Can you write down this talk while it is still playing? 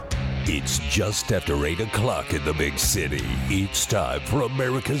It's just after 8 o'clock in the big city. It's time for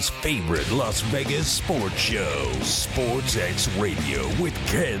America's favorite Las Vegas sports show, SportsXradio with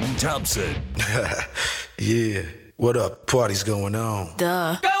Ken Thompson. Yeah, what up? Party's going on.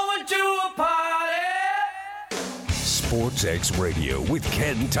 Duh. Going to a party! SportsXradio with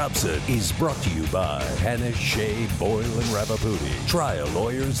Ken Thompson is brought to you by Hannah Shea, Boyle, and Ravaputi. Trial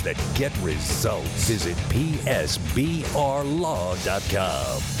lawyers that get results. Visit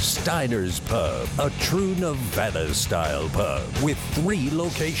psbrlaw.com. Steiner's Pub, a true Nevada-style pub with 3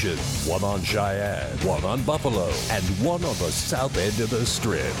 locations. One on Cheyenne, one on Buffalo, and one on the south end of the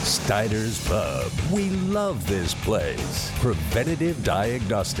Strip. Steiner's Pub. We love this place. Preventative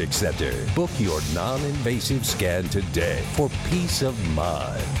Diagnostic Center. Book your non-invasive scan today for peace of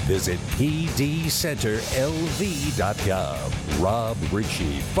mind. Visit pdcenterlv.com. Rob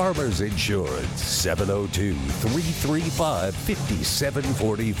Ritchie, Farmers Insurance,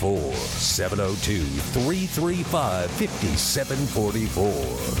 702-335-5744.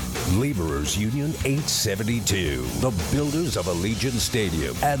 702-335-5744. Laborers Union 872. The builders of Allegiant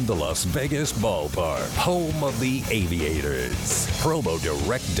Stadium and the Las Vegas Ballpark, home of the Aviators.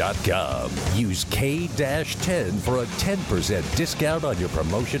 Promodirect.com. Use K-10 for a 10% discount on your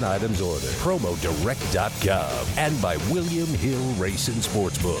promotion items order. Promodirect.com. And by William Hill Racing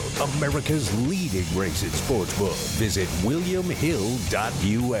Sportsbook, America's leading racing sportsbook. Visit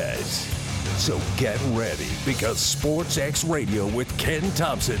williamhill.us. So get ready, because SportsXradio with Ken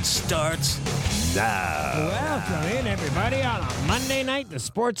Thompson starts now. Welcome in, everybody, on a Monday night, the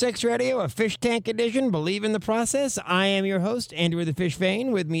SportsXradio, a Fishtank edition. Believe in the process. I am your host, Andrew the Fish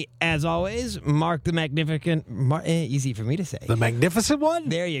Fain. With me, as always, Mark the Magnificent. Easy for me to say. The Magnificent one?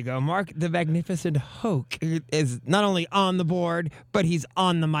 There you go. Mark the Magnificent Hoke is not only on the board, but he's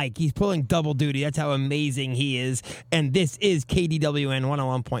on the mic. He's pulling double duty. That's how amazing he is. And this is KDWN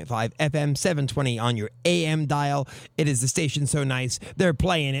 101.5 FM, 720 on your AM dial. It is the station so nice, they're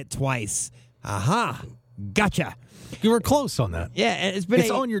playing it twice. Aha. Gotcha. You were close on that. Yeah, and it's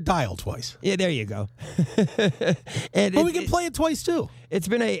on your dial twice. Yeah, there you go. But we can play it twice, too. It's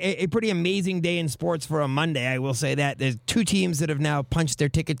been a pretty amazing day in sports for a Monday, I will say that. There's 2 teams that have now punched their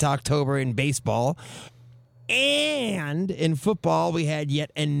ticket to October in baseball. And in football, we had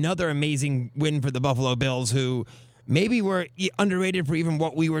yet another amazing win for the Buffalo Bills, who maybe were underrated for even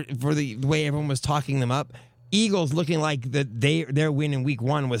what we were, for the way everyone was talking them up. Eagles looking like their win in week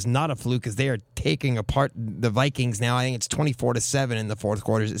 1 was not a fluke, because they are taking apart the Vikings now. I think it's 24-7 in the fourth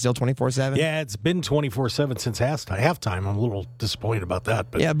quarter. Is it still 24-7? Yeah, it's been 24-7 since halftime. I'm a little disappointed about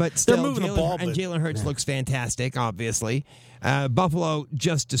that. But yeah, but still, they're moving the ball. And Jalen Hurts looks fantastic, obviously. Buffalo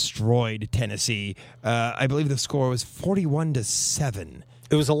just destroyed Tennessee. I believe the score was 41-7.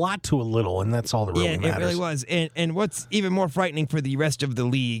 It was a lot to a little, and that's all that really matters. It really was. And what's even more frightening for the rest of the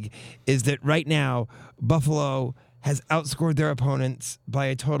league is that right now, Buffalo has outscored their opponents by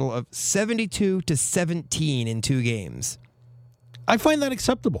a total of 72-17 in 2 games. I find that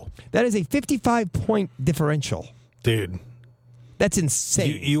acceptable. That is a 55-point differential. Dude. That's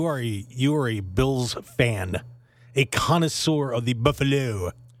insane. You are a Bills fan, a connoisseur of the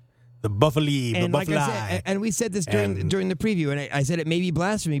Buffalo. The Buffalo, and like I said, and we said this during the preview, and I said it may be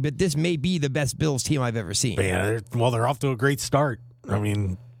blasphemy, but this may be the best Bills team I've ever seen. Yeah, they're off to a great start. I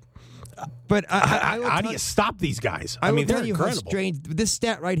mean, but how do you stop these guys? I mean, they're incredible. How strange. This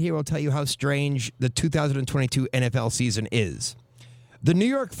stat right here will tell you how strange the 2022 NFL season is. The New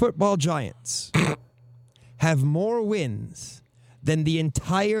York Football Giants have more wins than the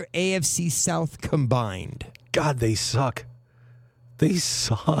entire AFC South combined. God, they suck. They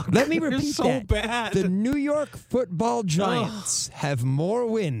suck. Let me repeat so that. Bad. The New York Football Giants have more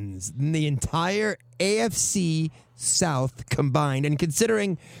wins than the entire AFC South combined. And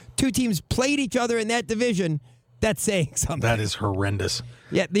considering 2 teams played each other in that division, that's saying something. That is horrendous.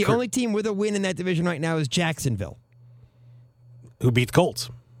 Yeah, the only team with a win in that division right now is Jacksonville, who beat the Colts.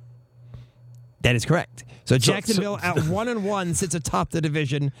 That is correct. So Jacksonville at 1-1 sits atop the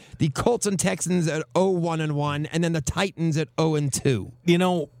division. The Colts and Texans at 0-1-1, and then the Titans at 0-2. You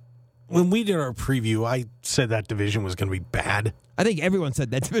know, when we did our preview, I said that division was going to be bad. I think everyone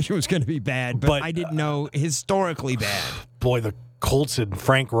said that division was going to be bad, but I didn't know historically bad. Boy, the Colts and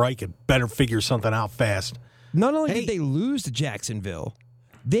Frank Reich had better figure something out fast. Not only did they lose to Jacksonville,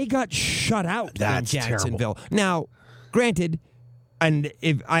 they got shut out in Jacksonville. Terrible. Now, granted, and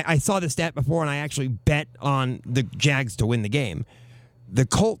if I saw the stat before, and I actually bet on the Jags to win the game. The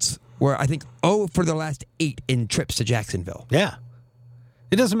Colts were, I think, 0 for their last 8 in trips to Jacksonville. Yeah.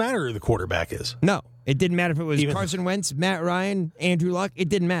 It doesn't matter who the quarterback is. No. It didn't matter if it was Carson Wentz, Matt Ryan, Andrew Luck. It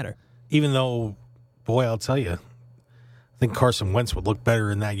didn't matter. Even though, boy, I'll tell you, think Carson Wentz would look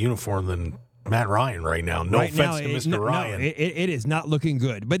better in that uniform than Matt Ryan right now. No offense to Mr. Ryan. No, it is not looking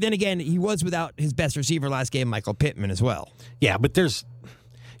good. But then again, he was without his best receiver last game, Michael Pittman, as well. Yeah, but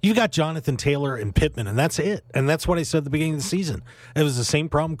you got Jonathan Taylor and Pittman, and that's it. And that's what I said at the beginning of the season. It was the same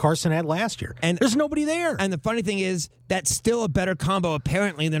problem Carson had last year. And there's nobody there. And the funny thing is, that's still a better combo,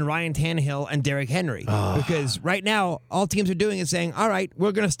 apparently, than Ryan Tannehill and Derrick Henry. Because right now, all teams are doing is saying, all right,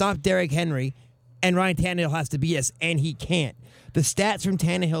 we're going to stop Derrick Henry, and Ryan Tannehill has to beat us, and he can't. The stats from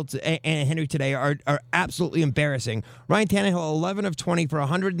Tannehill and Henry today are absolutely embarrassing. Ryan Tannehill, 11 of 20 for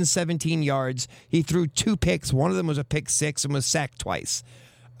 117 yards. He threw 2 picks. One of them was a pick six and was sacked twice.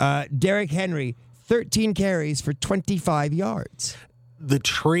 Derrick Henry, 13 carries for 25 yards. The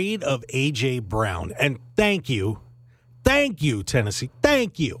trade of A.J. Brown, and thank you, Tennessee,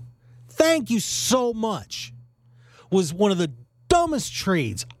 thank you so much, was one of the dumbest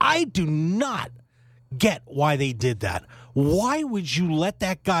trades. I do not get why they did that. Why would you let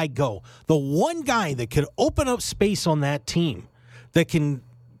that guy go? The one guy that could open up space on that team, that can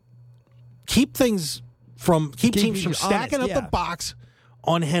keep teams from stacking up the box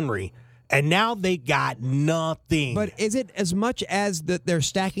on Henry, and now they got nothing. But is it as much as that they're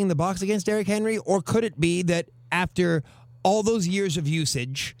stacking the box against Derrick Henry, or could it be that after all those years of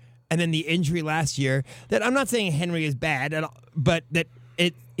usage and then the injury last year, that I'm not saying Henry is bad at all, but that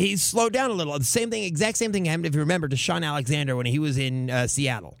he's slowed down a little. The exact same thing happened, if you remember, to Sean Alexander when he was in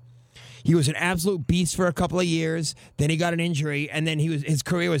Seattle. He was an absolute beast for a couple of years. Then he got an injury, and then his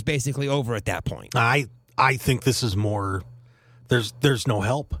career was basically over at that point. I think this is more. There's no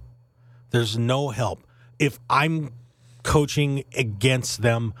help. There's no help. If I'm coaching against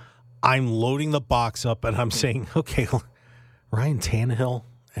them, I'm loading the box up, and I'm saying, okay, Ryan Tannehill,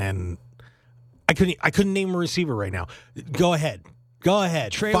 and I couldn't name a receiver right now. Go ahead.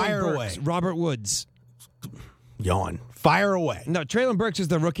 Traylon Fire Burks, away. Robert Woods. Yawn. Fire away. No, Traylon Burks is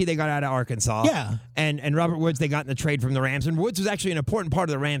the rookie they got out of Arkansas. Yeah. And Robert Woods they got in the trade from the Rams. And Woods was actually an important part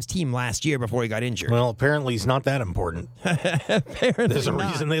of the Rams team last year before he got injured. Well, apparently he's not that important. Apparently There's a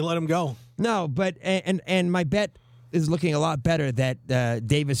reason they let him go. No, but and my bet is looking a lot better that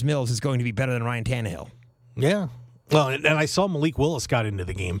Davis Mills is going to be better than Ryan Tannehill. Yeah. Well, and I saw Malik Willis got into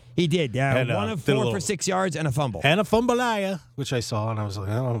the game. He did. 1 of 4 for 6 yards and a fumble. And a fumbalaya, which I saw, and I was like,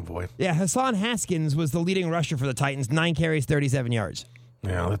 oh, boy. Yeah, Hassan Haskins was the leading rusher for the Titans, 9 carries, 37 yards.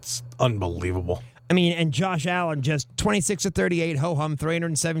 Yeah, that's unbelievable. I mean, and Josh Allen, just 26 of 38, ho-hum,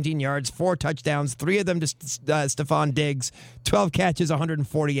 317 yards, 4 touchdowns, 3 of them to Stephon Diggs, 12 catches,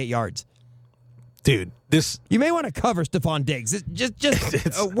 148 yards. Dude, you may want to cover Stephon Diggs.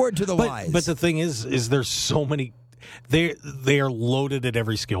 Just a word to the wise. But the thing is there's so many. They are loaded at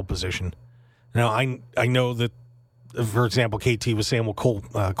every skill position. Now I know that, for example, KT was saying,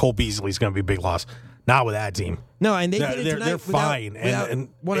 well, Cole Beasley's going to be a big loss. Not with that team. No, and they're fine. And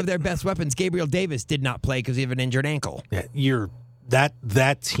one of their best weapons, Gabriel Davis, did not play because he had an injured ankle. Yeah,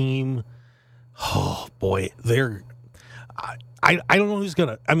 that team. Oh boy, I don't know who's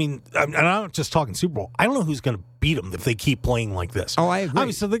gonna. I mean, I'm not just talking Super Bowl. I don't know who's gonna beat them if they keep playing like this. Oh, I agree.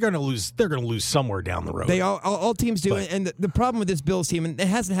 Obviously, they're gonna lose. They're gonna lose somewhere down the road. They all teams do, and the problem with this Bills team, and it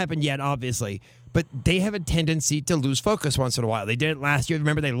hasn't happened yet, obviously, but they have a tendency to lose focus once in a while. They did it last year.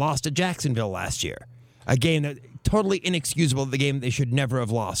 Remember, they lost to Jacksonville last year, a game that totally inexcusable. The game they should never have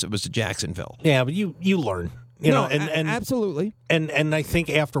lost. It was to Jacksonville. Yeah, but you learn. You know, absolutely. And I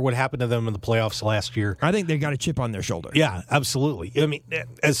think after what happened to them in the playoffs last year, I think they got a chip on their shoulder. Yeah, absolutely. I mean,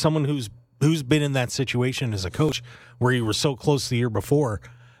 as someone who's been in that situation as a coach, where you were so close the year before,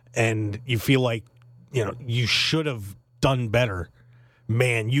 and you feel like you should have done better.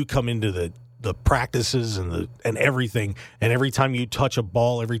 Man, you come into the practices and everything, and every time you touch a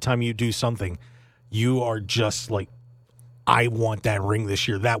ball, every time you do something, you are just like, I want that ring this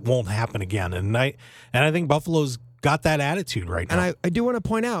year. That won't happen again. And I think Buffalo's got that attitude right now. And I do want to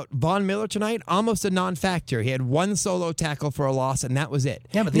point out, Von Miller tonight, almost a non-factor. He had 1 solo tackle for a loss, and that was it.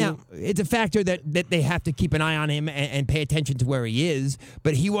 Yeah, but now, it's a factor that they have to keep an eye on him and pay attention to where he is,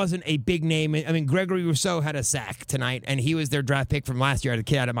 but he wasn't a big name. I mean, Gregory Rousseau had a sack tonight, and he was their draft pick from last year, the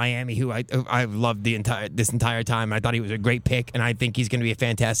kid out of Miami, who I've loved this entire time. I thought he was a great pick, and I think he's going to be a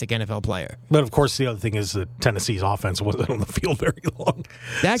fantastic NFL player. But, of course, the other thing is that Tennessee's offense wasn't on the field very long.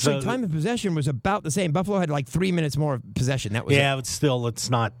 Actually, time of possession was about the same. Buffalo had like 3 minutes more possession. That was it. But still, it's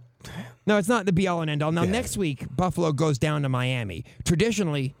not. No, it's not the be-all and end-all. Now, next week, Buffalo goes down to Miami.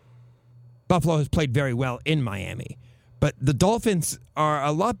 Traditionally, Buffalo has played very well in Miami. But the Dolphins are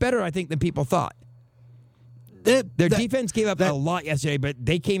a lot better, I think, than people thought. Their defense gave up a lot yesterday, but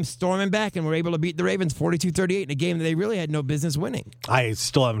they came storming back and were able to beat the Ravens 42-38 in a game that they really had no business winning. I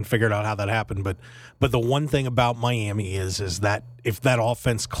still haven't figured out how that happened, but the one thing about Miami is that if that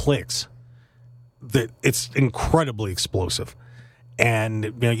offense clicks, that it's incredibly explosive.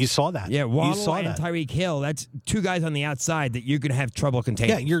 And you saw that. Yeah, Waddle and Tyreek Hill, that's two guys on the outside that you're going to have trouble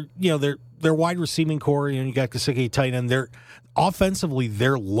containing. Yeah, their wide receiving core, you got Gesicki tight end. They're offensively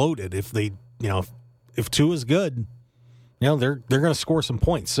they're loaded. If they, if Tua is good, they're going to score some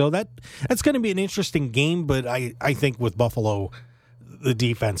points. So that's going to be an interesting game, but I think with Buffalo, the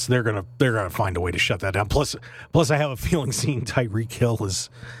defense, they're going to find a way to shut that down. Plus I have a feeling seeing Tyreek Hill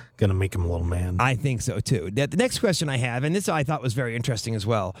is going to make him a little mad. I think so, too. The next question I have, and this I thought was very interesting as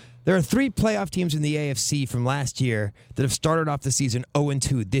well. There are 3 playoff teams in the AFC from last year that have started off the season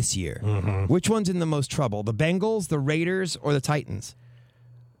 0-2 this year. Mm-hmm. Which one's in the most trouble? The Bengals, the Raiders, or the Titans?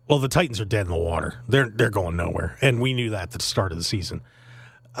 Well, the Titans are dead in the water. They're going nowhere, and we knew that at the start of the season.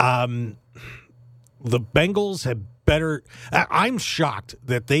 The Bengals have better... I'm shocked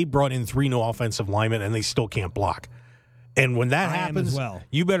that they brought in 3 new offensive linemen, and they still can't block. And when that happens,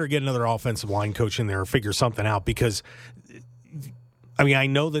 you better get another offensive line coach in there or figure something out because, I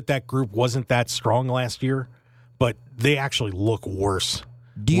know that group wasn't that strong last year, but they actually look worse,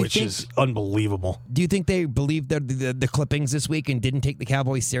 which is unbelievable. Do you think they believed the clippings this week and didn't take the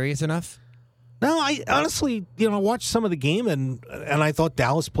Cowboys serious enough? No, I honestly, watched some of the game and I thought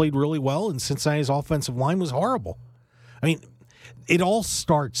Dallas played really well, and Cincinnati's offensive line was horrible. It all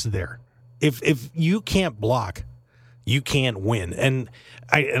starts there. If you can't block, you can't win. And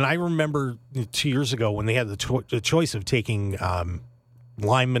I remember 2 years ago when they had the choice of taking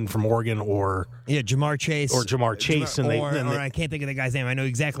linemen from Oregon or Jamar Chase, and I can't think of the guy's name. I know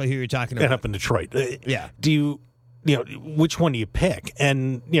exactly who you're talking about. And up in Detroit. Yeah. Do you? Which one do you pick?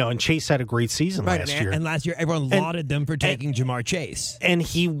 And and Chase had a great season last year. And last year, everyone lauded them for taking Jamar Chase. And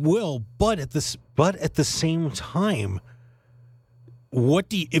he will, but at the same time, what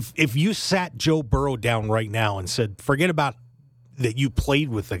do you, if you sat Joe Burrow down right now and said, forget about that you played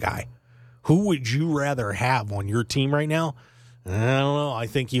with the guy, who would you rather have on your team right now? I don't know. I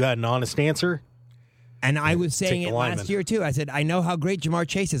think you had an honest answer. And I was saying it last year, too. I said, I know how great Jamar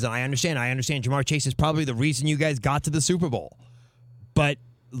Chase is, and I understand. Jamar Chase is probably the reason you guys got to the Super Bowl. But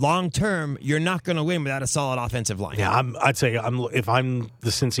long-term, you're not going to win without a solid offensive line. Yeah, I'd say if I'm the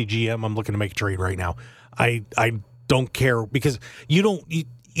Cincy GM, I'm looking to make a trade right now. I don't care because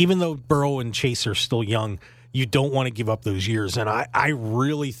even though Burrow and Chase are still young, you don't want to give up those years. And I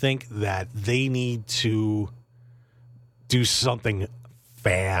really think that they need to do something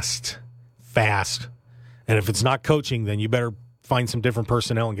fast. And if it's not coaching, then you better find some different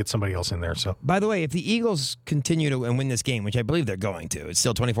personnel and get somebody else in there. So, by the way, if the Eagles continue to win this game, which I believe they're going to, it's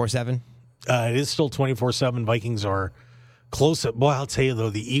still 24-7? It is still 24-7. Vikings are close. Boy, I'll tell you, though,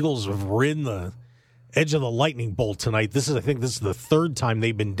 the Eagles have ridden the edge of the lightning bolt tonight. I think this is the third time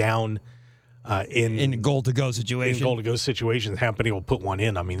they've been down in goal-to-go situation. In goal-to-go situations. Hampany will put one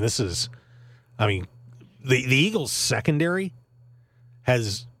in. The Eagles' secondary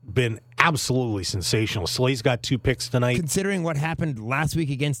has been absolutely sensational. Slay's got 2 picks tonight. Considering what happened last week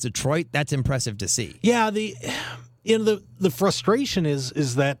against Detroit, that's impressive to see. Yeah, the frustration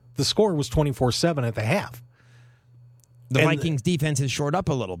is that the score was 24-7 at the half. The Vikings defense has shored up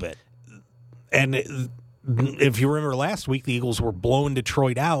a little bit. And if you remember last week, the Eagles were blowing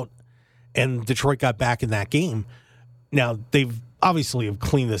Detroit out, and Detroit got back in that game. Now, they've obviously have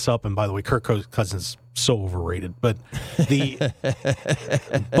cleaned this up, and by the way, Kirk Cousins so overrated. But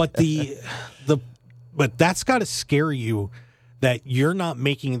but that's got to scare you that you're not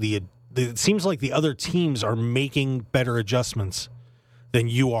making it seems like the other teams are making better adjustments than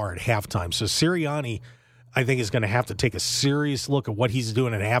you are at halftime. So Sirianni, I think, is going to have to take a serious look at what he's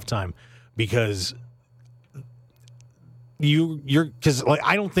doing at halftime because I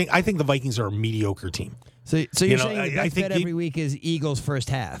think the Vikings are a mediocre team. So you're saying the best bet every week is Eagles first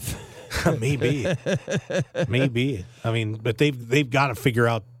half? Maybe. But they've got to figure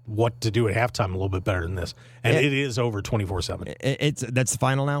out what to do at halftime a little bit better than this. And it is over 24-7. That's the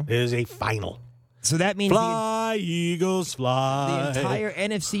final now? It is a final. So that means fly, Eagles, fly. The entire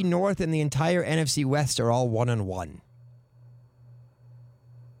NFC North and the entire NFC West are all 1-1.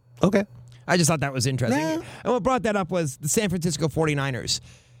 Okay. I just thought that was interesting. Yeah. And what brought that up was the San Francisco 49ers.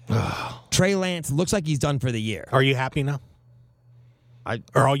 Trey Lance looks like he's done for the year. Are you happy now?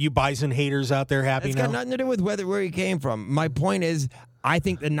 Are all you Bison haters out there happy now? It's got nothing to do with where he came from. My point is, I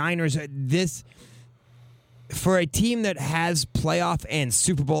think the Niners, for a team that has playoff and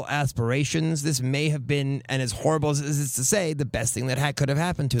Super Bowl aspirations, this may have been, and as horrible as it is to say, the best thing that could have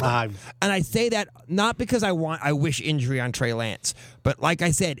happened to them. And I say that not because I wish injury on Trey Lance, but like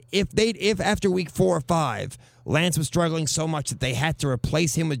I said, if after week 4 or 5, Lance was struggling so much that they had to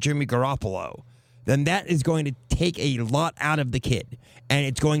replace him with Jimmy Garoppolo, then that is going to take a lot out of the kid, and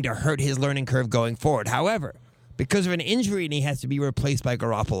it's going to hurt his learning curve going forward. However, because of an injury and he has to be replaced by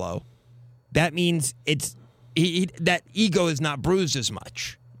Garoppolo, that means that ego is not bruised as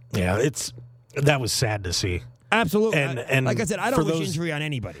much. Yeah, that was sad to see. Absolutely. And like I said, I don't wish injury on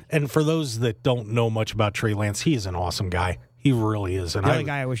anybody. And for those that don't know much about Trey Lance, he is an awesome guy. He really is. And the only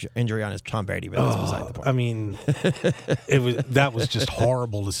guy I wish injury on is Tom Brady, but that's beside the point. I mean, that was just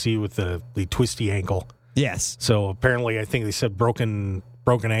horrible to see with the twisty ankle. Yes. So apparently, I think they said broken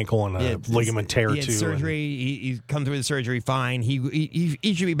ankle and a ligament tear too. He had surgery. He's come through the surgery fine. He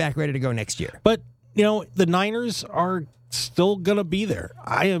should be back ready to go next year. But the Niners are still going to be there.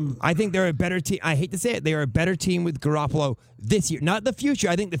 I think they're a better team. I hate to say it, they are a better team with Garoppolo this year, not the future.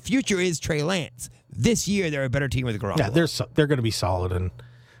 I think the future is Trey Lance. This year, they're a better team with Garoppolo. Yeah, they're going to be solid, and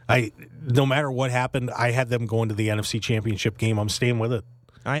no matter what happened, I had them going to the NFC Championship game. I'm staying with it.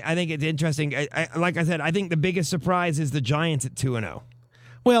 I think it's interesting. Like I said, I think the biggest surprise is the Giants at 2-0.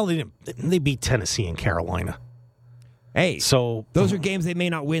 Well, they beat Tennessee and Carolina. Hey, so those are games they may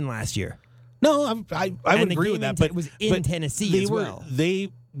not win last year. No, I would agree with that. But it was in Tennessee as well. They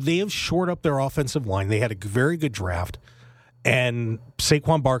have shored up their offensive line. They had a very good draft, and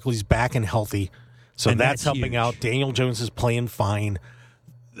Saquon Barkley's back and healthy, so that's helping huge. Out. Daniel Jones is playing fine.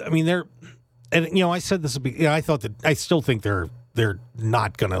 I mean, I said this. I still think they're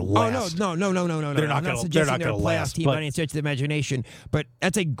not going to last. Oh no! They're not going to last. Team by any stretch of the imagination, but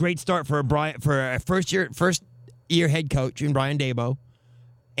that's a great start for a first year head coach in Brian Daboll.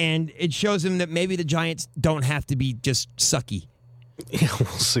 And it shows him that maybe the Giants don't have to be just sucky. Yeah, we'll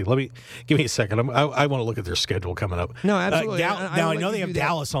see. Give me a second. I want to look at their schedule coming up. No, absolutely. I know they have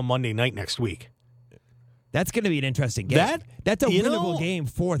Dallas on Monday night next week. That's going to be an interesting game. That's a winnable game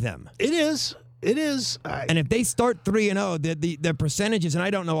for them. It is. It is. And if they start 3-0, the percentages, and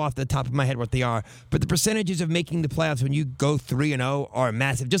I don't know off the top of my head what they are, but the percentages of making the playoffs when you go 3-0 are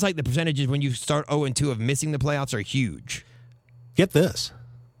massive. Just like the percentages when you start 0-2 of missing the playoffs are huge. Get this.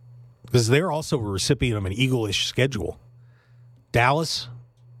 Because they're also a recipient of an Eagle-ish schedule. Dallas,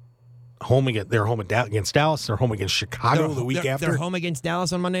 they're home against Dallas. They're home against Chicago the week after. They're home against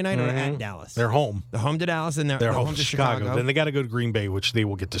Dallas on Monday night or at Dallas? They're home. They're home to Dallas and they're home to Chicago. Then they got to go to Green Bay, which they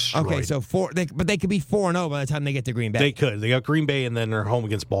will get destroyed. Okay, so but they could be 4-0 by the time they get to Green Bay. They could. They got Green Bay and then they're home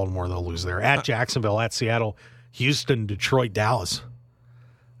against Baltimore. They'll lose there. At Jacksonville, at Seattle, Houston, Detroit, Dallas.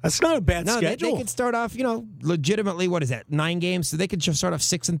 That's not a bad schedule. They could start off, legitimately, what is that, 9 games? So they could just start off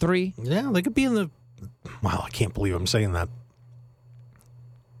 6-3? Yeah, they could be in the... Wow, I can't believe I'm saying that.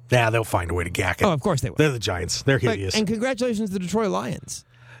 Yeah, they'll find a way to gack it. Oh, of course they will. They're the Giants. They're hideous. And congratulations to the Detroit Lions.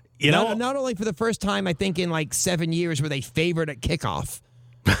 Not only for the first time, I think, in like 7 years were they favored at kickoff,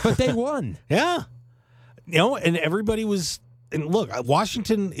 but they won. Yeah. And everybody was... And look,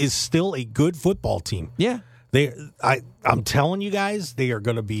 Washington is still a good football team. Yeah. I'm telling you guys, they're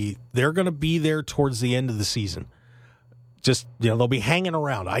going to be there towards the end of the season. Just they'll be hanging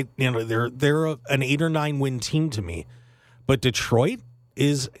around. They're an 8 or 9 win team to me, but Detroit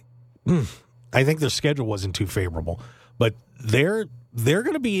is. I think their schedule wasn't too favorable, but they're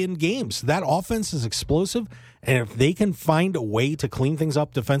going to be in games. That offense is explosive, and if they can find a way to clean things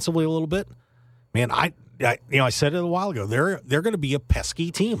up defensively a little bit, man, I said it a while ago. They're going to be a pesky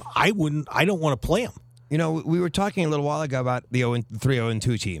team. I don't want to play them. We were talking a little while ago about the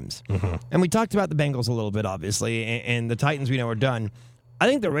 3-0-2 teams. Mm-hmm. And we talked about the Bengals a little bit, obviously, and the Titans we know are done. I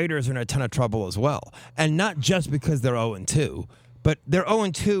think the Raiders are in a ton of trouble as well. And not just because they're 0-2, but they're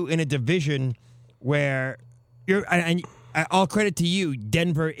 0-2 in a division where and all credit to you,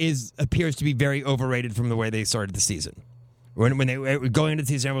 Denver appears to be very overrated from the way they started the season. When they were going into the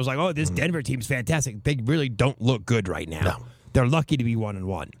season, everyone was like, oh, this Denver team's fantastic. They really don't look good right now. No. They're lucky to be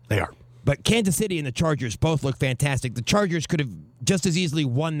 1-1. They are. But Kansas City and the Chargers both look fantastic. The Chargers could have just as easily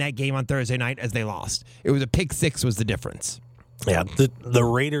won that game on Thursday night as they lost. It was a pick 6 was the difference. Yeah, the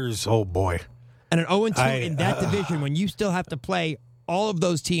Raiders, oh boy. And an 0-2 in that division when you still have to play all of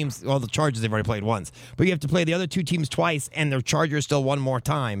those teams. Well, the Chargers they've already played once. But you have to play the other 2 teams twice and the Chargers still one more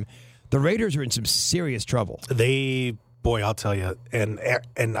time. The Raiders are in some serious trouble. I'll tell you. And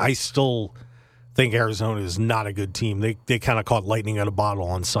I still... think Arizona is not a good team. They kind of caught lightning in a bottle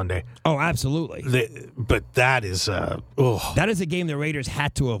on Sunday. Oh, absolutely. But that is that is a game the Raiders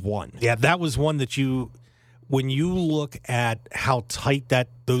had to have won. Yeah, that was one that when you look at how tight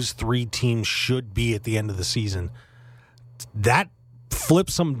those three teams should be at the end of the season, that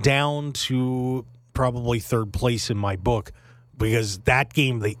flips them down to probably third place in my book, because that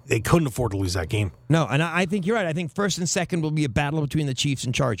game, they couldn't afford to lose that game. No, and I think you're right. I think first and second will be a battle between the Chiefs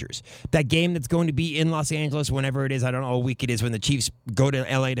and Chargers. That game that's going to be in Los Angeles whenever it is, I don't know what week it is, when the Chiefs go to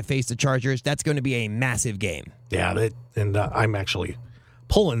L.A. to face the Chargers, that's going to be a massive game. Yeah, I'm actually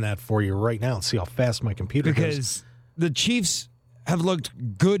pulling that for you right now and see how fast my computer goes. Because the Chiefs have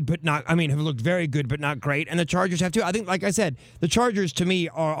looked good, but not, have looked very good, but not great. And the Chargers have too. I think, like I said, the Chargers to me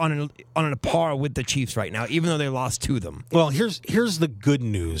are on a par with the Chiefs right now, even though they lost to them. Well, here's the good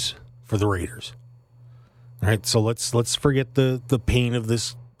news for the Raiders. All right, so let's forget the pain of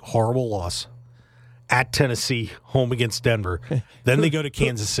this horrible loss. At Tennessee, home against Denver. Then they go to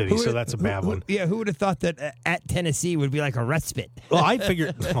Kansas City, so that's a bad one. Yeah, who would have thought that at Tennessee would be like a respite? Well, I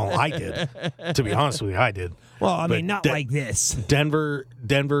figured, I did. To be honest with you, I did. Well, not like this. Denver,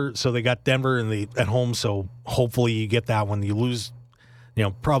 so they got Denver at home, so hopefully you get that one. You lose,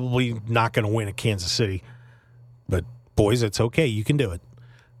 probably not going to win at Kansas City. But, boys, it's okay. You can do it.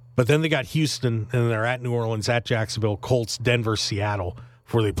 But then they got Houston, and they're at New Orleans, at Jacksonville, Colts, Denver, Seattle,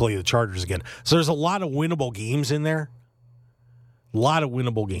 before they play the Chargers again. So there's a lot of winnable games in there. A lot of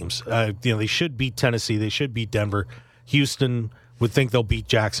winnable games. They should beat Tennessee. They should beat Denver. Houston would think they'll beat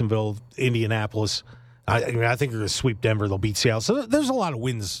Jacksonville, Indianapolis. I think they're going to sweep Denver. They'll beat Seattle. So there's a lot of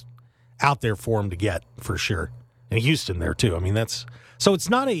wins out there for them to get, for sure. And Houston there, too. So it's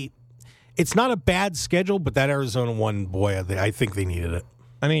not a bad schedule, but that Arizona one, boy, I think they needed it.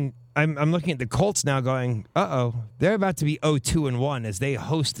 I'm looking at the Colts now going, they're about to be 0-2-1 as they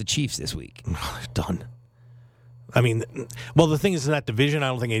host the Chiefs this week. They're done. The thing is, in that division, I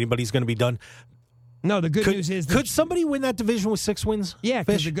don't think anybody's going to be done. No, the good news is... Could somebody win that division with 6 wins? Yeah,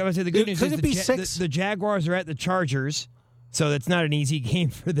 because the good news could is it be 6? The Jaguars are at the Chargers, so that's not an easy game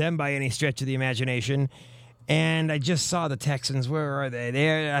for them by any stretch of the imagination. And I just saw the Texans. Where are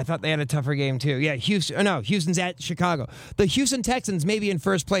they? I thought they had a tougher game, too. Yeah, Houston's at Chicago. The Houston Texans may be in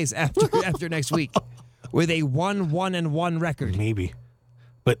first place after next week with a 1-1-1 record. Maybe.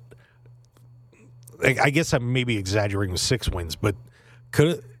 But I guess I'm maybe exaggerating with 6 wins, but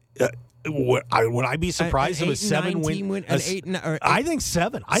would I be surprised if a 7 win? I think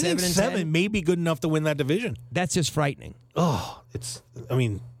 7. I think 7 may be good enough to win that division. That's just frightening. Oh,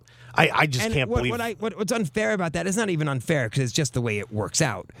 I just can't believe it. What's unfair about that is not even unfair because it's just the way it works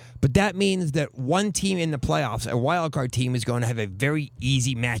out. But that means that one team in the playoffs, a wild card team, is going to have a very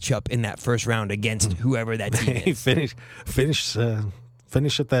easy matchup in that first round against whoever that team is. finish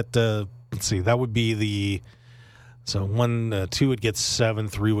at that. Let's see. That would be the. So 1, 2 would get 7,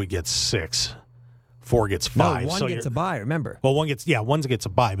 3 would get 6, 4 gets 5. No, one gets a bye. Remember. Well, one gets a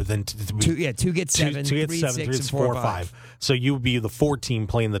bye, but then 2 gets 7, 2 gets 7, 3 gets 4, 5. So you would be the 4 team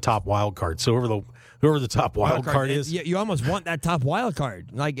playing the top wild card. So whoever the top wild card is, you almost want that top wild card.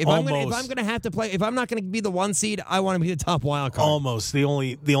 Like if I'm going to have to play, if I'm not going to be the 1 seed, I want to be the top wild card. Almost. The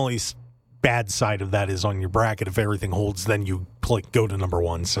only bad side of that is on your bracket. If everything holds, then you go to number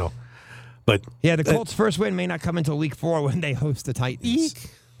 1. So. But yeah, the Colts' first win may not come until week 4 when they host the Titans.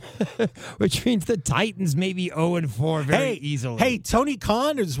 Which means the Titans may be 0-4 very easily. Hey, Tony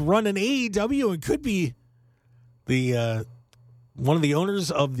Khan is running AEW and could be the one of the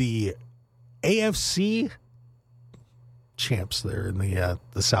owners of the AFC champs there in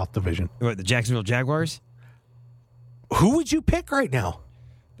the South Division. What, the Jacksonville Jaguars? Who would you pick right now?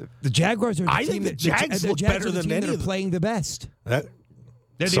 The Jaguars are. I think the Jags look better than any of them. Playing the best.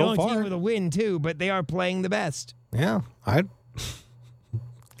 They're the only team with a win, too, but they are playing the best. Yeah.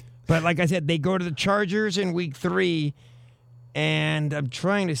 But like I said, they go to the Chargers in week 3, and I'm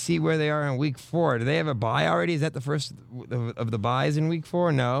trying to see where they are in week 4. Do they have a bye already? Is that the first of the byes in week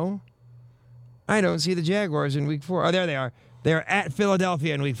 4? No. I don't see the Jaguars in week 4. Oh, there they are. They're at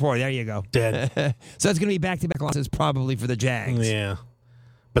Philadelphia in week 4. There you go. Dead. So it's going to be back-to-back losses probably for the Jags. Yeah.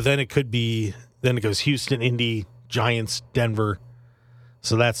 But then it goes Houston, Indy, Giants, Denver.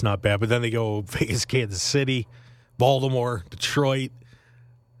 So that's not bad. But then they go Vegas, Kansas City, Baltimore, Detroit.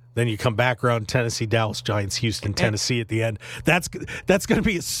 Then you come back around Tennessee, Dallas, Giants, Houston, Tennessee at the end. That's going to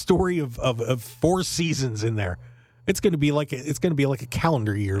be a story of 4 seasons in there. It's going to be like a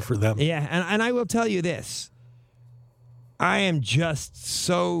calendar year for them. Yeah, and I will tell you this. I am just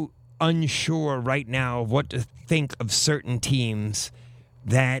so unsure right now of what to think of certain teams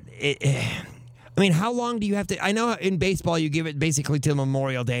that how long do you have to... I know in baseball you give it basically till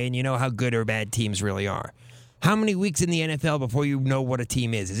Memorial Day and you know how good or bad teams really are. How many weeks in the NFL before you know what a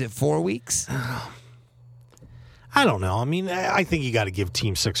team is? Is it 4 weeks? I don't know. I mean, I think you got to give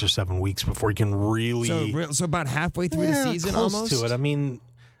teams 6 or 7 weeks before you can really. So about halfway through the season, close almost to it. I mean,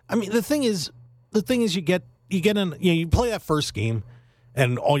 the thing is, you play that first game,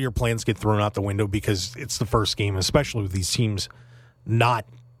 and all your plans get thrown out the window because it's the first game, especially with these teams not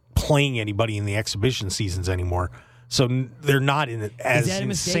playing anybody in the exhibition seasons anymore. So they're not in it as Is that a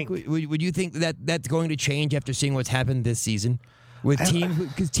mistake? Would you think that that's going to change after seeing what's happened this season with teams?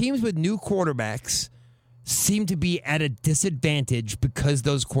 Because teams with new quarterbacks seem to be at a disadvantage because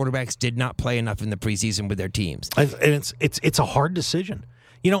those quarterbacks did not play enough in the preseason with their teams. And it's a hard decision.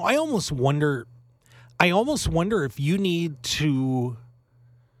 I almost wonder if you need to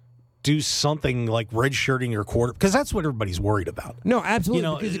do something like redshirting your quarter, because that's what everybody's worried about. No,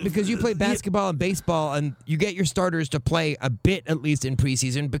 absolutely, because you play basketball and baseball, and you get your starters to play a bit at least in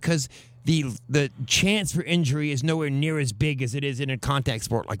preseason because the chance for injury is nowhere near as big as it is in a contact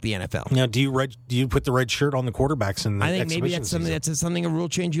sport like the NFL. Now, do you put the red shirt on the quarterbacks in the I think maybe that's something a rule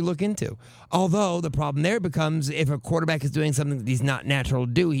change you look into. Although the problem there becomes if a quarterback is doing something that he's not natural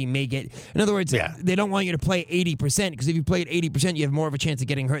to do, he may get. In other words, they don't want you to play 80% because if you play at 80%, you have more of a chance of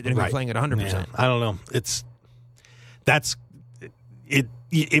getting hurt than if you're playing at 100%. Yeah, I don't know. That's it.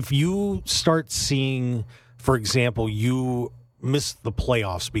 If you start seeing, for example, you missed the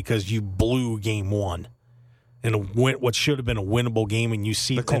playoffs because you blew game one in what should have been a winnable game, and you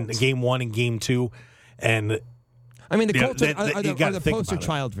see in game one and game two, and I mean the Colts are the poster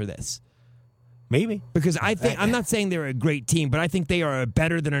child for this. Maybe because I think I'm not saying they're a great team, but I think they are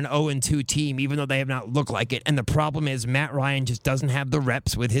better than an 0-2 team, even though they have not looked like it. And the problem is Matt Ryan just doesn't have the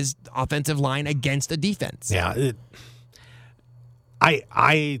reps with his offensive line against a defense. Yeah,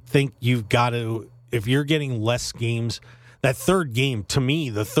 I think you've got to, if you're getting less games. That third game, to me,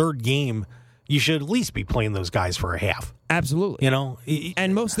 you should at least be playing those guys for a half. Absolutely.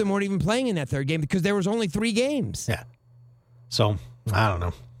 And most of them weren't even playing in that third game because there was only 3 games. Yeah. So, I don't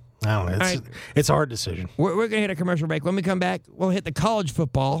know. It's a hard decision. We're going to hit a commercial break. When we come back, we'll hit the college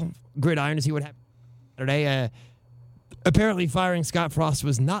football gridiron to see what happened Saturday. Apparently, firing Scott Frost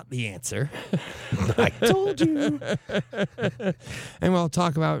was not the answer. I told you. And we'll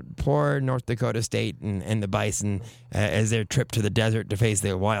talk about poor North Dakota State and the Bison as their trip to the desert to face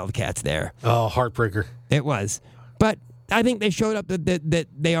the Wildcats there. Oh, heartbreaker. It was. But I think they showed up that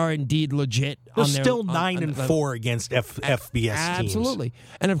they are indeed legit. They're still 9-4 against FBS teams. Absolutely.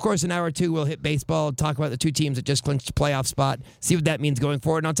 And, of course, in hour 2, we'll hit baseball, talk about the 2 teams that just clinched a playoff spot, see what that means going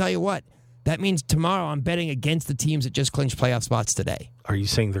forward. And I'll tell you what. That means tomorrow I'm betting against the teams that just clinched playoff spots today. Are you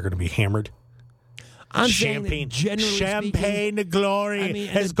saying they're going to be hammered? I'm saying that generally Champagne speaking, glory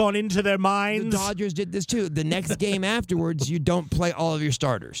has gone into their minds. The Dodgers did this too. The next game afterwards, you don't play all of your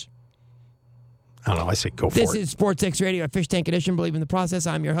starters. I don't know. I say go for it. This is SportsXradio, a Fishtank edition. Believe in the process.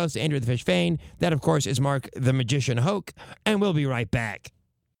 I'm your host, Andrew the Fish Fain. That, of course, is Mark the Magician Hoke. And we'll be right back.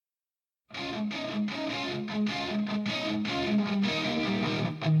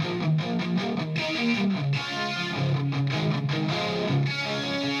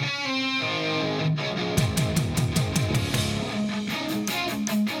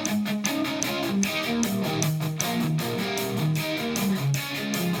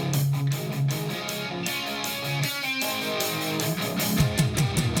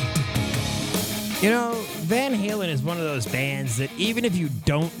 Van Halen is one of those bands that even if you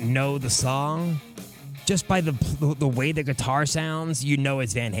don't know the song, just by the way the guitar sounds, you know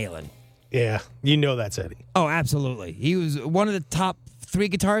it's Van Halen. Yeah, that's Eddie. Oh, absolutely. He was one of the top 3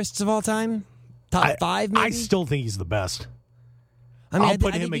 guitarists of all time? Top 5, maybe? I still think he's the best. I'll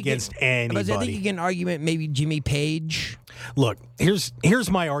put him against anybody. I think you can argument maybe Jimmy Page. Look, here's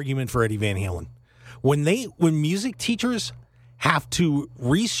my argument for Eddie Van Halen. When music teachers have to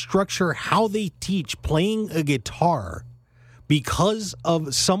restructure how they teach playing a guitar because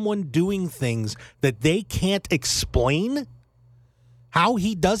of someone doing things that they can't explain how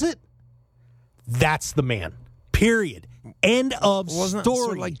he does it, that's the man. Period. End of story. Wasn't it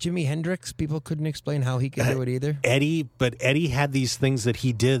sort of like Jimi Hendrix? People couldn't explain how he could do it either. Eddie had these things that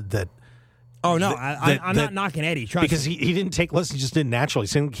he did that. Oh no, I'm not knocking Eddie. Trust because me. he didn't take lessons. He just did naturally.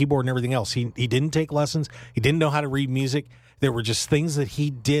 Same with keyboard and everything else. He didn't take lessons. He didn't know how to read music. There were just things that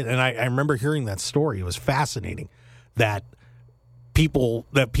he did, and I remember hearing that story. It was fascinating that people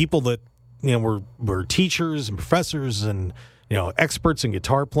that were teachers and professors and experts in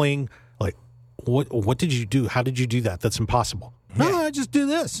guitar playing. Like, what did you do? How did you do that? That's impossible. Yeah. No, I just do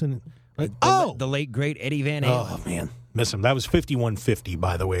this. And the late great Eddie Van Halen. Oh man, miss him. That was 5150,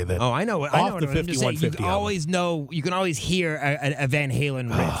 by the way. That I know. Off the 5150. You can always hear a Van Halen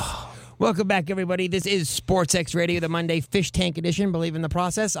riff. Welcome back, everybody. This is SportsXradio, the Monday Fishtank edition. Believe in the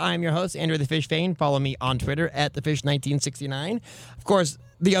process. I'm your host, Andrew the Fish Fain. Follow me on Twitter at thefish1969. Of course,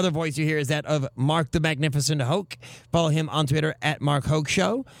 the other voice you hear is that of Mark the Magnificent Hoke. Follow him on Twitter at Mark Hoke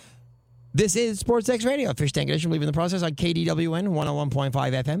Show. This is SportsXradio, Fishtank edition. Believe in the process on KDWN 101.5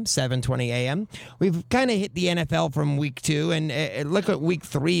 FM, 720 AM. We've kind of hit the NFL from week 2, and look at week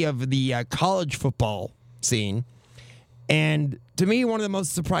 3 of the college football scene. And to me, one of the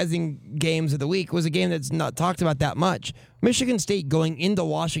most surprising games of the week was a game that's not talked about that much. Michigan State going into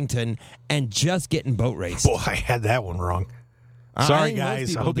Washington and just getting boat raced. Boy, I had that one wrong. Sorry,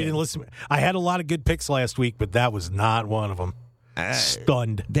 guys. I hope you didn't listen. I had a lot of good picks last week, but that was not one of them.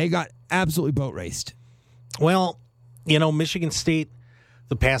 Stunned. They got absolutely boat raced. Well, Michigan State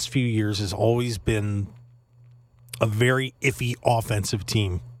the past few years has always been a very iffy offensive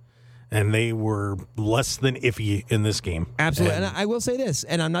team. And they were less than iffy in this game. Absolutely. And I will say this,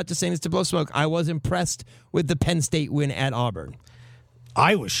 and I'm not just saying this to blow smoke. I was impressed with the Penn State win at Auburn.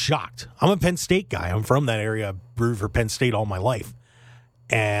 I was shocked. I'm a Penn State guy. I'm from that area. I brewed for Penn State all my life.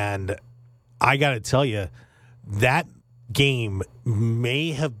 And I got to tell you, that game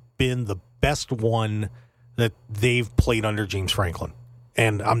may have been the best one that they've played under James Franklin.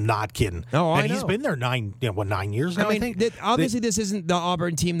 And I'm not kidding. No, I know. He's been there 9 years now, I think. Obviously, this isn't the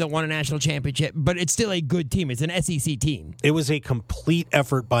Auburn team that won a national championship, but it's still a good team. It's an SEC team. It was a complete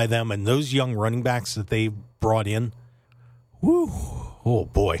effort by them, and those young running backs that they brought in, whoo, oh,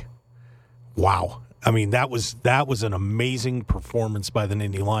 boy. Wow. I mean, that was an amazing performance by the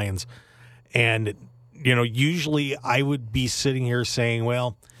Nittany Lions. And, usually I would be sitting here saying,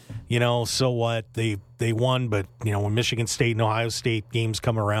 well, so what? They won, but, when Michigan State and Ohio State games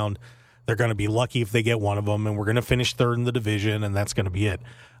come around, they're going to be lucky if they get one of them, and we're going to finish third in the division, and that's going to be it.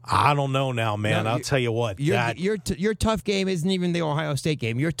 I don't know now, man. I'll tell you what. Your tough game isn't even the Ohio State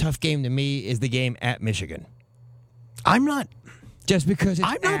game. Your tough game to me is the game at Michigan. I'm not. Just because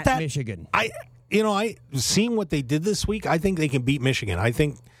it's Michigan. Seeing what they did this week, I think they can beat Michigan. I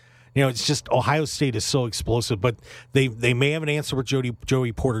think it's just Ohio State is so explosive, but they may have an answer with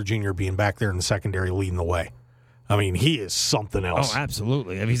Joey Porter Jr. being back there in the secondary leading the way. I mean, he is something else. Oh,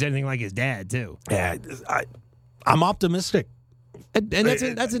 absolutely. If he's anything like his dad, too. Yeah, I'm optimistic. And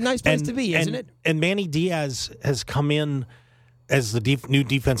that's a nice place to be, isn't it? And Manny Diaz has come in as the new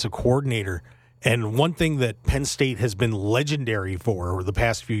defensive coordinator. And one thing that Penn State has been legendary for over the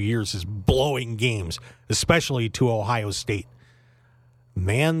past few years is blowing games, especially to Ohio State.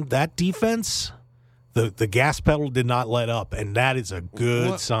 Man, that defense, the gas pedal did not let up, and that is a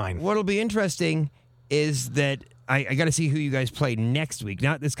good sign. What'll be interesting is that I got to see who you guys play next week.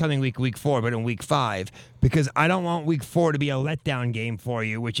 Not this coming week, week 4, but in week 5, because I don't want week 4 to be a letdown game for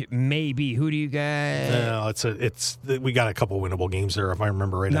you, which it may be. Who do you guys? No, we got a couple winnable games there, if I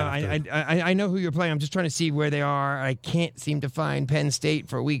remember right. No, I know who you're playing. I'm just trying to see where they are. I can't seem to find Penn State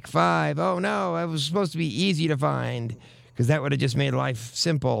for week 5. Oh no, it was supposed to be easy to find, because that would have just made life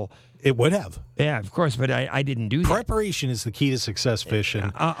simple. It would have. Yeah, of course, but I didn't do that. Preparation is the key to success, Fish.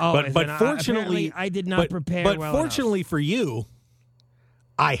 But fortunately, I did not prepare well enough. But fortunately for you,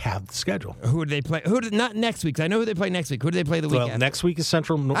 I have the schedule. Who do they play? Not next week, 'cause I know who they play next week. Who do they play the week after? Next week is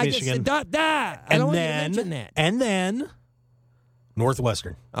Central Michigan. I don't want you to mention that. And then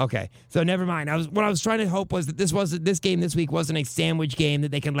Northwestern. Okay, so never mind. What I was trying to hope was that this game this week wasn't a sandwich game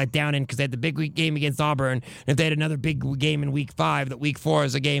that they can let down in, because they had the big week game against Auburn. And if they had another big game in week 5, that week 4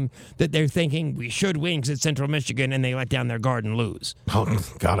 is a game that they're thinking we should win because it's Central Michigan, and they let down their guard and lose. Oh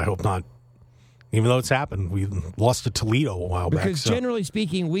God, I hope not. Even though it's happened, we lost to Toledo a while back. Because generally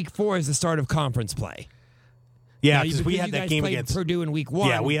speaking, week 4 is the start of conference play. Yeah, because we had that game against Purdue in week 1.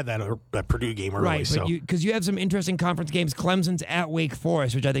 Yeah, we had that Purdue game early. Right, but because you have some interesting conference games. Clemson's at Wake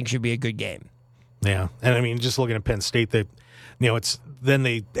Forest, which I think should be a good game. Yeah, and I mean, just looking at Penn State,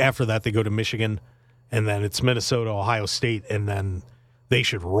 after that they go to Michigan, and then it's Minnesota, Ohio State, and then they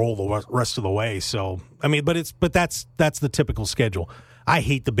should roll the rest of the way. So I mean, but that's the typical schedule. I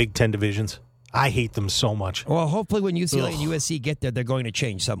hate the Big Ten divisions. I hate them so much. Well, hopefully when UCLA and USC get there, they're going to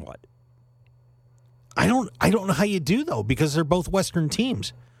change somewhat. I don't know how you do, though, because they're both Western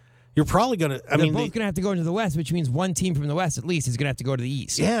teams. You're probably going to... They're both going to have to go into the West, which means one team from the West, at least, is going to have to go to the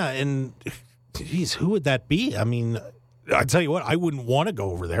East. Yeah, and, geez, who would that be? I mean, I tell you what, I wouldn't want to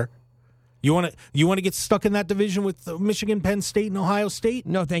go over there. You want to get stuck in that division with Michigan, Penn State, and Ohio State?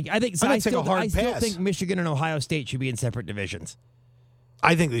 No, thank you. I still think Michigan and Ohio State should be in separate divisions.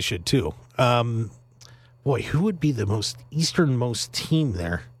 I think they should, too. Boy, who would be the most easternmost team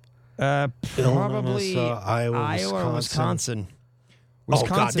there? Probably Iowa or Wisconsin. Oh,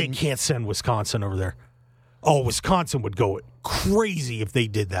 God, they can't send Wisconsin over there. Oh, Wisconsin would go crazy if they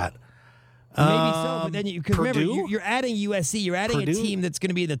did that. Maybe so, but then because remember, Purdue? you're adding USC. You're adding Purdue? a team that's going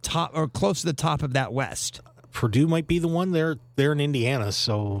to be the top or close to the top of that West. Purdue might be the one. They're in Indiana,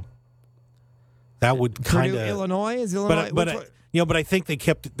 so that would kind Purdue, of Illinois is Illinois. but I think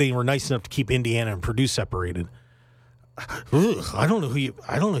they were nice enough to keep Indiana and Purdue separated. Ugh, I don't know who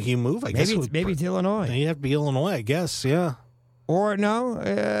you move. I guess maybe it's Illinois. You have to be Illinois, I guess. Yeah. Or no,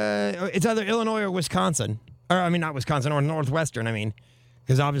 it's either Illinois or Wisconsin. Or I mean, not Wisconsin or Northwestern. I mean,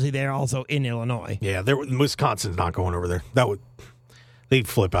 because obviously they're also in Illinois. Yeah, Wisconsin's not going over there. They'd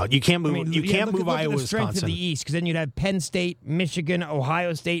flip out. You can't move. Move Iowa, at the strength Wisconsin. of the East, because then you'd have Penn State, Michigan,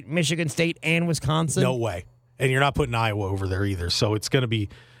 Ohio State, Michigan State, and Wisconsin. No way. And you're not putting Iowa over there either. So it's gonna be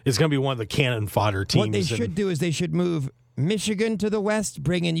one of the cannon fodder teams. What they should do is they should move Michigan to the West,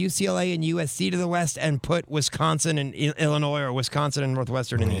 bring in UCLA and USC to the West, and put Wisconsin and Illinois or Wisconsin and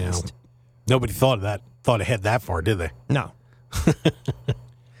Northwestern in the East. Nobody thought ahead that far, did they? No.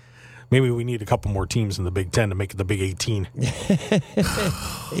 Maybe we need a couple more teams in the Big Ten to make it the Big 18.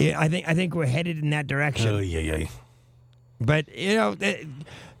 Yeah, I think we're headed in that direction. Oh, yeah. But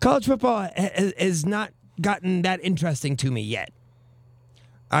college football has not gotten that interesting to me yet.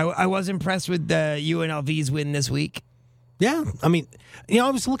 I was impressed with the UNLV's win this week. Yeah, I mean, I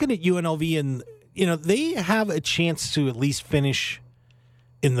was looking at UNLV, and they have a chance to at least finish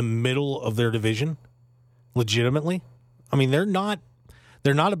in the middle of their division, legitimately. I mean, they're not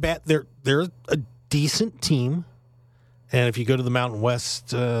a bad. They're a decent team, and if you go to the Mountain West,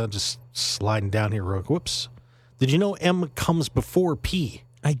 just sliding down here, real quick. Whoops! Did you know M comes before P?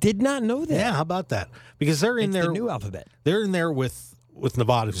 I did not know that. Yeah, how about that? Because they're in there. The new alphabet. They're in there with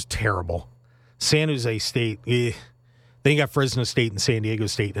Nevada, who's terrible. San Jose State. Then you got Fresno State and San Diego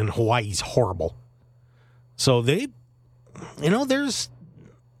State, and Hawaii's horrible. So there's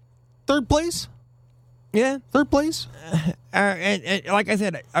third place. Yeah. Third place. And like I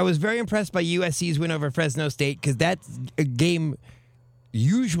said, I was very impressed by USC's win over Fresno State, because that's a game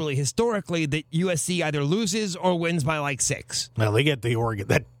usually, historically, that USC either loses or wins by like 6. Well, they get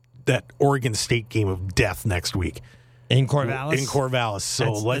the that Oregon State game of death next week. In Corvallis?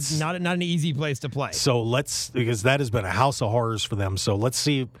 So that's not an easy place to play. So because that has been a house of horrors for them. So let's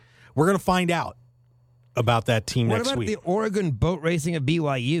see. We're going to find out about that team next week. What about the Oregon boat racing of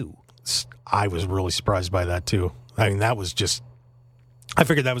BYU? I was really surprised by that, too. I mean, that was just... I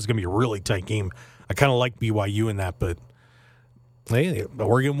figured that was going to be a really tight game. I kind of like BYU in that, but... Hey,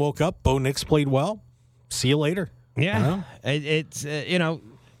 Oregon woke up. Bo Nix played well. See you later. Yeah. It's,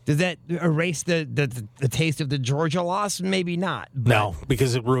 does that erase the taste of the Georgia loss? Maybe not. No,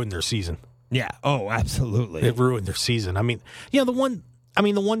 because it ruined their season. Yeah. Oh, absolutely. It ruined their season. I mean, the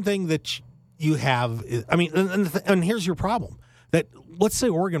one thing that you have is, and here's your problem. That let's say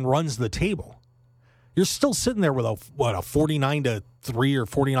Oregon runs the table. You're still sitting there with a 49-3 or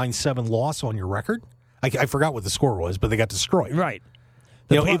 49-7 loss on your record. I forgot what the score was, but they got destroyed. Right.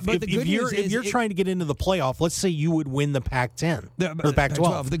 If you're trying to get into the playoff, let's say you would win the Pac-10 or the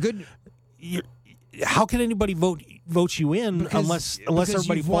Pac-12. How can anybody vote you in unless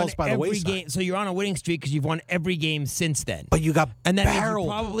everybody falls by the wayside? Game, so you're on a winning streak because you've won every game since then. But you got and that barreled.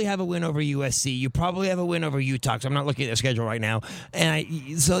 Means you probably have a win over USC. You probably have a win over Utah. Because I'm not looking at their schedule right now.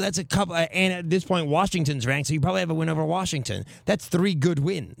 So that's a couple. And at this point, Washington's ranked. So you probably have a win over Washington. That's 3 good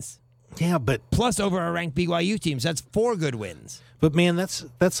wins. Yeah, but plus over a ranked BYU team. So that's 4 good wins. But man,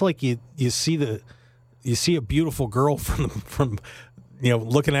 that's like you see a beautiful girl from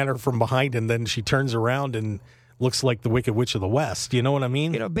looking at her from behind, and then she turns around and looks like the Wicked Witch of the West. You know what I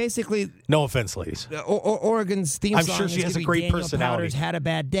mean? Basically. No offense, ladies. Oregon's theme song. I'm sure she has a great Daniel personality. Powder's had a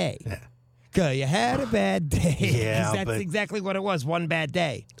bad day. Yeah. You had a bad day. Yeah, that's exactly what it was. One bad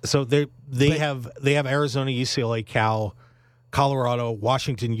day. So they have Arizona, UCLA, Cal, Colorado,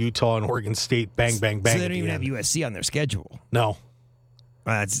 Washington, Utah, and Oregon State. Bang, bang, bang. So they don't even have USC on their schedule. No.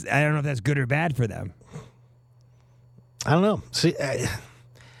 I don't know if that's good or bad for them. I don't know. See,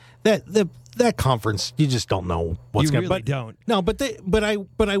 that conference, you just don't know what's going to. You really don't. No, but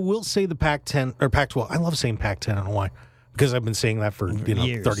I will say the Pac-10 or Pac-12. I love saying Pac-10. I don't know why, because I've been saying that for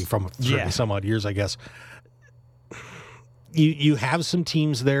years. 30 some odd years, I guess. You have some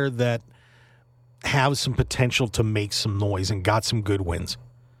teams there that have some potential to make some noise and got some good wins.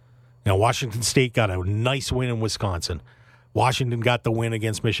 Washington State got a nice win in Wisconsin. Washington got the win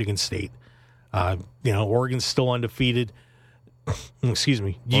against Michigan State. Oregon's still undefeated. Excuse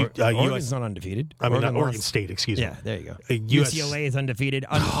me. Oregon's not undefeated. Oregon State, excuse me. Yeah, there you go. UCLA is undefeated,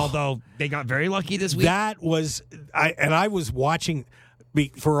 although they got very lucky this week. That was, I was watching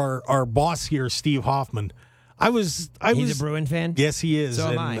for our boss here, Steve Hoffman. He's a Bruin fan? Yes, he is.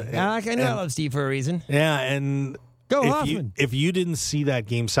 So am I. I know I love Steve for a reason. Yeah, and Go Hoffman. If you didn't see that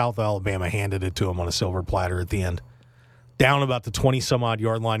game, South Alabama handed it to them on a silver platter at the end. Down about the 20-some-odd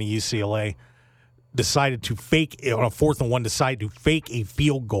yard line of UCLA, decided to fake, on a 4th and 1, decided to fake a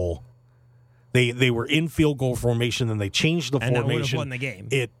field goal. They were in field goal formation, then they changed the formation. And that would have won the game.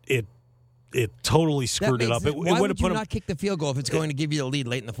 It totally screwed it up. Why would you not kick the field goal if it's going to give you the lead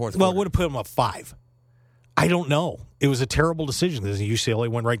late in the fourth quarter? Well, it would have put them up 5. I don't know. It was a terrible decision. UCLA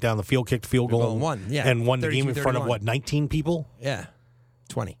went right down the field, kicked the field goal, and won. Yeah, and won the game in front of 19 people. Yeah,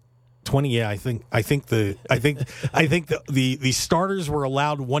 20. 20. Yeah, I think the starters were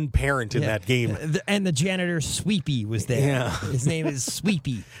allowed one parent in that game, and the janitor Sweepy was there. Yeah, his name is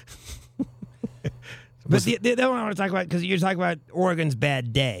Sweepy. But the other one I want to talk about, because you're talking about Oregon's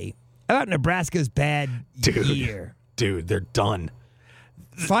bad day. How about Nebraska's bad year? Dude, they're done.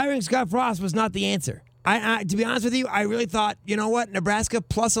 Firing Scott Frost was not the answer. I to be honest with you, I really thought, you know what, Nebraska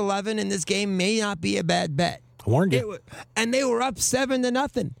plus 11 in this game may not be a bad bet. I warned you. And they were up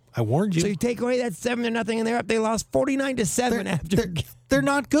 7-0. I warned you. So you take away that 7-0, and they're up. They lost 49-7 after. They're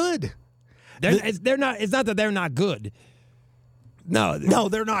not good. They're not. It's not that they're not good. No,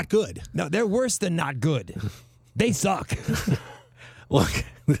 they're not good. No, they're worse than not good. They suck. Look,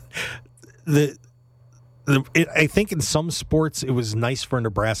 I think in some sports it was nice for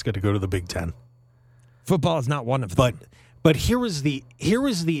Nebraska to go to the Big Ten. Football is not one of them. But here was the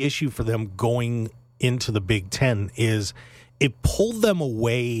issue for them going into the Big Ten is it pulled them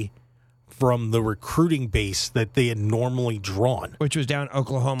away from the recruiting base that they had normally drawn, which was down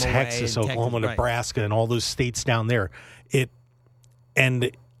Oklahoma, Texas, Oklahoma, Nebraska, and all those states down there.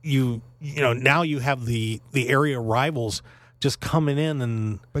 Now you have the area rivals just coming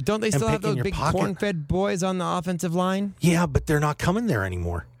in But don't they still have those big corn-fed boys on the offensive line? Yeah, but they're not coming there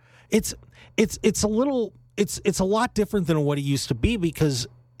anymore. It's a lot different than what it used to be, because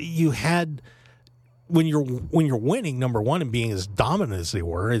you had when you're winning, number one, and being as dominant as they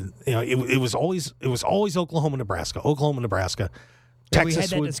were, it was always Oklahoma, Nebraska, Texas. We had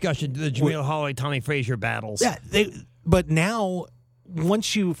that discussion, the Jameel Holloway, Tommy Frazier battles. Yeah, but now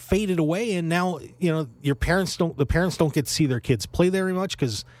once you faded away, and now the parents don't get to see their kids play very much,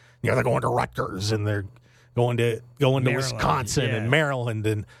 because they're going to Rutgers and they're going to Wisconsin and Maryland,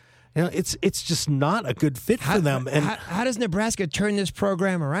 and it's just not a good fit for them. And how does Nebraska turn this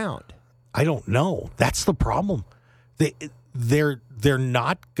program around? I don't know. That's the problem. They're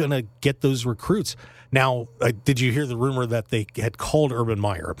not going to get those recruits. Now, did you hear the rumor that they had called Urban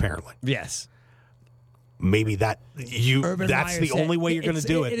Meyer, apparently? Yes. Maybe that's the only way you're going to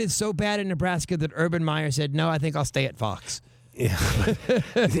do it. It is so bad in Nebraska that Urban Meyer said, "No, I think I'll stay at Fox." Yeah,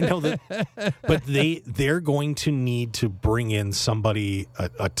 but they're going to need to bring in somebody,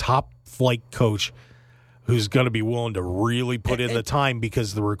 a top flight coach, who's going to be willing to really put in the time,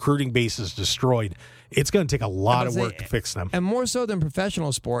 because the recruiting base is destroyed. It's going to take a lot of work to fix them. And more so than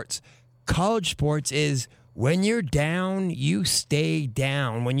professional sports, college sports is when you're down, you stay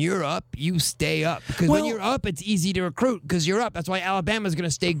down. When you're up, you stay up. Because when you're up, it's easy to recruit because you're up. That's why Alabama's going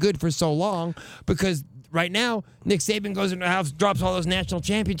to stay good for so long, because right now, Nick Saban goes into the house, drops all those national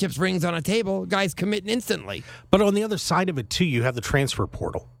championships rings on a table. Guys committing instantly. But on the other side of it, too, you have the transfer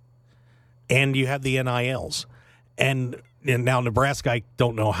portal. And you have the NILs. And now Nebraska, I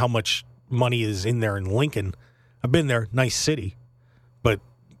don't know how much money is in there in Lincoln. I've been there, nice city. But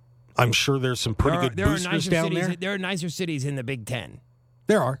I'm sure there's some pretty good boosters down there. There are nicer cities in the Big Ten.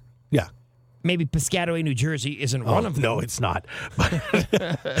 There are, yeah. Maybe Piscataway, New Jersey isn't one of them. No, it's not.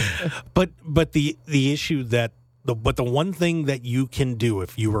 But the issue the one thing that you can do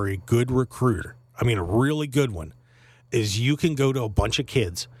if you are a good recruiter, I mean a really good one, is you can go to a bunch of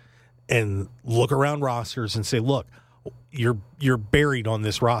kids and look around rosters and say, look, you're buried on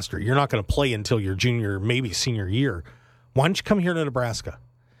this roster. You're not going to play until your junior, maybe senior year. Why don't you come here to Nebraska?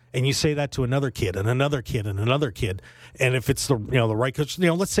 And you say that to another kid and another kid and another kid. And if it's the right coach,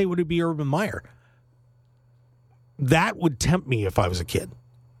 let's say it would be Urban Meyer. That would tempt me if I was a kid.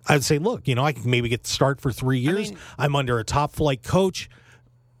 I'd say, look, I can maybe get the start for 3 years. I'm under a top flight coach.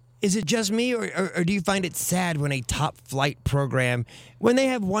 Is it just me, or do you find it sad when a top flight program, when they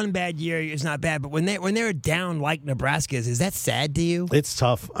have one bad year, it's not bad, but when they're down like Nebraska is that sad to you? It's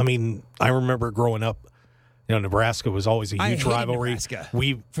tough. I mean, I remember growing up, Nebraska was always a huge rivalry. Nebraska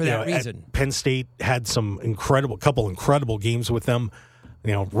For that reason. Penn State had couple incredible games with them.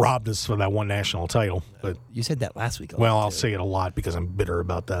 Robbed us for that one national title. But you said that last week. I'll say it a lot because I'm bitter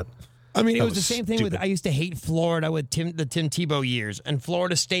about that. I mean, it was the same thing I used to hate Florida with the Tim Tebow years and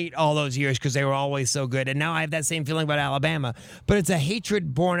Florida State all those years because they were always so good. And now I have that same feeling about Alabama. But it's a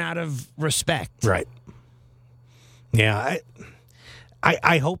hatred born out of respect. Right. Yeah.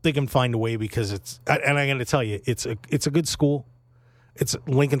 I hope they can find a way because and I'm going to tell you, it's a good school.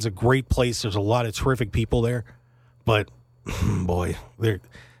 Lincoln's a great place. There's a lot of terrific people there, but boy,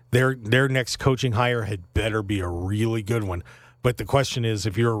 their next coaching hire had better be a really good one. But the question is,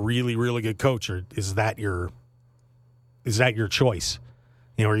 if you're a really, really good coach, is that your choice?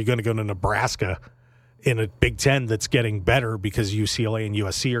 Are you going to go to Nebraska in a Big Ten that's getting better because UCLA and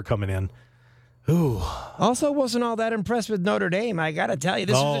USC are coming in? Ooh. Also wasn't all that impressed with Notre Dame. I got to tell you,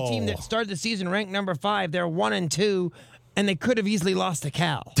 this was a team that started the season ranked number 5. They're 1-2, and they could have easily lost to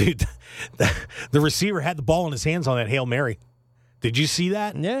Cal. Dude, the receiver had the ball in his hands on that Hail Mary. Did you see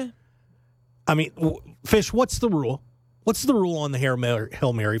that? Yeah. I mean, Fish, what's the rule? What's the rule on the Hail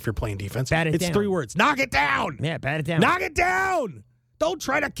Mary if you're playing defense? Bat it down. It's 3 words. Knock it down. Yeah, bat it down. Knock it down. Don't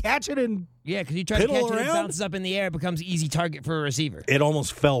try to catch it and because you try to catch around. it, it bounces up in the air, it becomes easy target for a receiver. It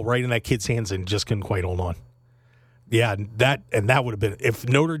almost fell right in that kid's hands and just couldn't quite hold on. Yeah, that would have been if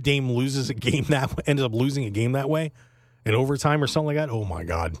Notre Dame ends up losing a game that way in overtime or something like that. Oh my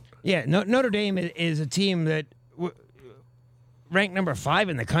God. Yeah, Notre Dame is a team that ranked number 5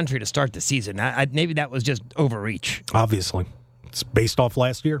 in the country to start the season. Maybe that was just overreach. Obviously, it's based off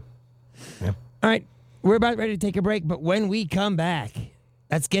last year. Yeah. All right, we're about ready to take a break, but when we come back,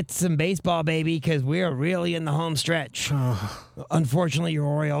 let's get to some baseball, baby, because we're really in the home stretch. Unfortunately, your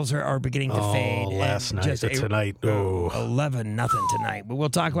Orioles are beginning to fade. Last night to tonight. 11-0 tonight. But we'll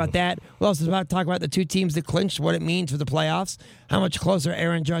talk about that. We'll also talk about the 2 teams that clinched, what it means for the playoffs, how much closer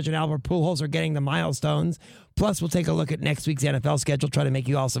Aaron Judge and Albert Pujols are getting the milestones. Plus, we'll take a look at next week's NFL schedule, try to make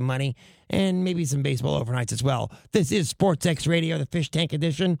you all some money, and maybe some baseball overnights as well. This is SportsXradio, the Fishtank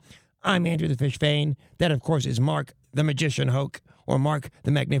edition. I'm Andrew the Fish Fain. That, of course, is Mark the Magician Hoke, or Mark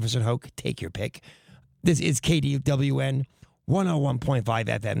the Magnificent Hoke. Take your pick. This is KDWN 101.5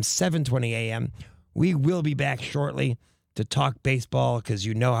 FM, 720 AM. We will be back shortly to talk baseball because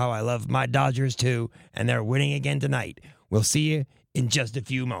you know how I love my Dodgers too, and they're winning again tonight. We'll see you in just a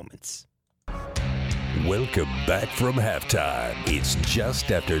few moments. Welcome back from halftime. It's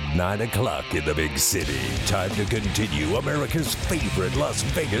just after 9 o'clock in the big city. Time to continue America's favorite Las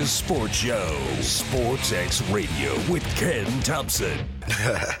Vegas sports show, SportsXradio with Ken Thompson.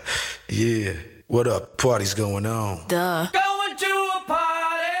 Yeah, what up? Party's going on. Duh. Going to a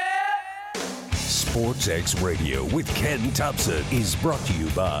party! SportsXradio with Ken Thompson is brought to you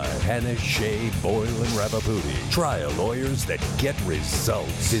by Hannah, Shea, Boyle, and Ravaputi. Trial lawyers that get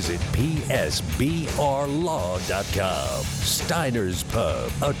results. Visit psbrlaw.com. Steiner's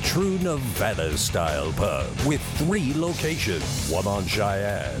Pub, a true Nevada-style pub with 3 locations. One on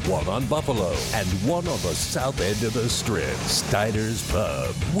Cheyenne, one on Buffalo, and one on the south end of the Strip. Steiner's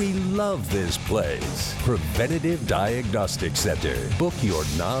Pub. We love this place. Preventative Diagnostic Center. Book your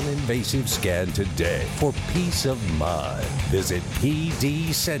non-invasive scan today for peace of mind. Visit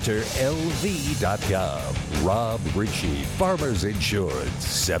pdcenterlv.com. Rob Ritchie, Farmers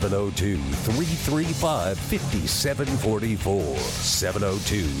Insurance, 702-335-5744.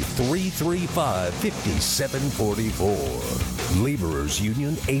 702-335-5744. Laborers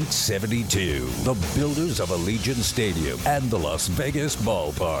Union 872, the builders of Allegiant Stadium and the Las Vegas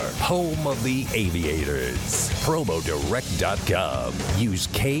Ballpark, home of the Aviators. Promodirect.com. Use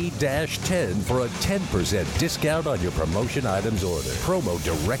K-10 for a 10% discount on your promotion items order.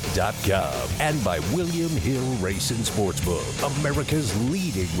 Promodirect.com. And by William Hill Racing Sportsbook, America's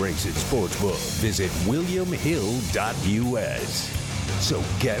leading racing sportsbook. Visit williamhill.us. So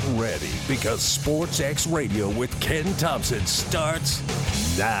get ready because SportsXradio with Ken Thompson starts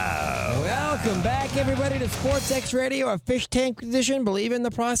now. Welcome back, everybody, to SportsXradio, a Fish Tank edition. Believe in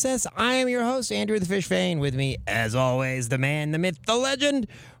the process. I am your host, Andrew the Fish Fain. With me, as always, the man, the myth, the legend,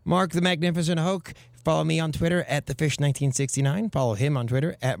 Mark the Magnificent Hoke. Follow me on Twitter at TheFish1969. Follow him on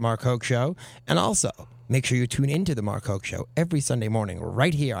Twitter at Mark Hoke Show. And also, make sure you tune into the Mark Hoke Show every Sunday morning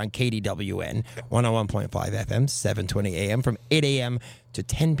right here on KDWN 101.5 FM, 720 AM from 8 a.m. to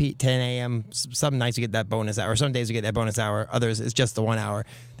 10 a.m. Some nights you get that bonus hour. Some days you get that bonus hour. Others, it's just the 1 hour.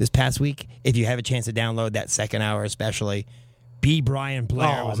 This past week, if you have a chance to download that second hour especially, B. Brian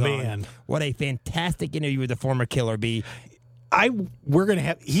Blair was on. What a fantastic interview with the former Killer B. We're going to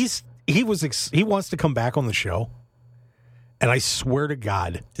have... He wants to come back on the show, and I swear to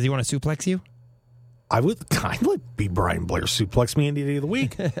God... Does he want to suplex you? I'd let B. Brian Blair suplex me any day of the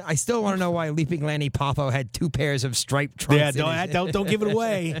week. I still want to know why Leaping Lanny Poffo had 2 pairs of striped trunks. Yeah, don't give it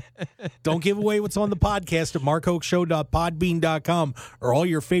away. Don't give away what's on the podcast at markhokeshow.podbean.com or all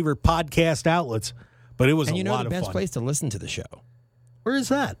your favorite podcast outlets. But it was a lot of fun. And you know the best place to listen to the show? Where is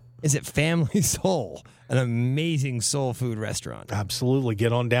that? Is it Family Soul, an amazing soul food restaurant. Absolutely.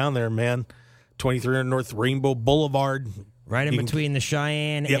 Get on down there, man. 2300 North Rainbow Boulevard. Right in between the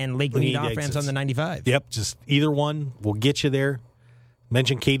Cheyenne and Lake Mead off-ramps on the 95. Yep, just either one will get you there.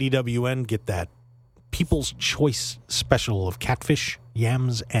 Mention KDWN, get that People's Choice special of catfish,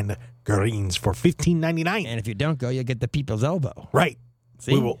 yams, and greens for $15.99. And if you don't go, you'll get the People's Elbow. Right.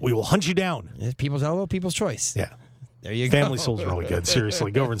 See? We will hunt you down. It's People's Elbow, People's Choice. Yeah. There you go. Family Soul's really good.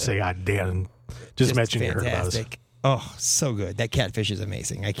 Seriously, go over and say hi, Dan, and just mention you heard about us. Oh, so good. That catfish is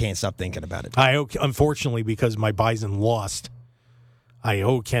amazing. I can't stop thinking about it. Unfortunately, because my bison lost, I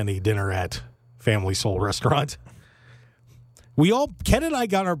owe Kenny dinner at Family Soul Restaurant. Ken and I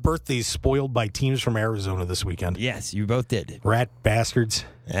got our birthdays spoiled by teams from Arizona this weekend. Yes, you both did. Rat bastards.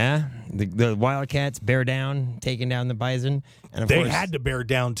 Yeah, the Wildcats bear down, taking down the Bison. And they had to bear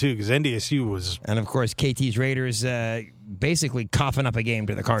down, too, because NDSU was... And, of course, KT's Raiders basically coughing up a game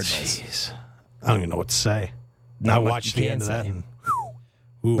to the Cardinals. Jeez. I don't even know what to say. I watched the end of that.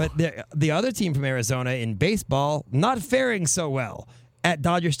 But the other team from Arizona in baseball, not faring so well. At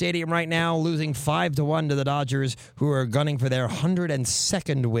Dodger Stadium right now, losing 5-1 to the Dodgers, who are gunning for their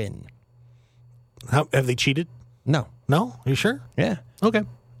 102nd win. Have they cheated? No. No? Are you sure? Yeah. Okay.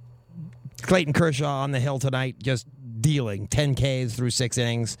 Clayton Kershaw on the hill tonight, just dealing 10 Ks through 6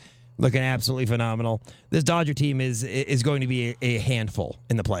 innings, looking absolutely phenomenal. This Dodger team is going to be a handful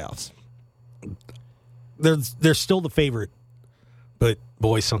in the playoffs. They're still the favorite, but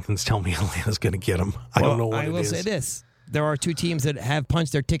boy, something's telling me Atlanta's going to get them. I don't know what it is. I will say this. There are 2 teams that have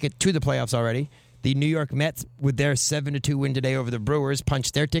punched their ticket to the playoffs already. The New York Mets, with their 7-2 win today over the Brewers,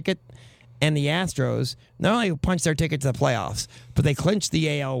 punched their ticket. And the Astros not only punched their ticket to the playoffs, but they clinched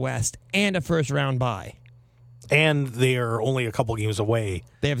the AL West and a first-round bye. And they are only a couple games away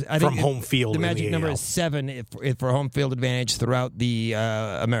from home field. The magic in the number AL. is 7 for home field advantage throughout the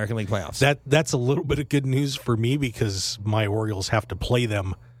American League playoffs. That's a little bit of good news for me because my Orioles have to play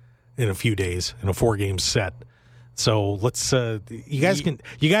them in a few days in a 4-game set. So let's you guys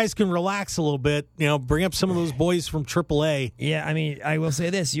can relax a little bit. Bring up some of those boys from AAA. Yeah, I mean, I will say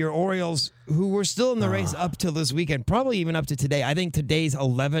this: your Orioles, who were still in the race up till this weekend, probably even up to today. I think today's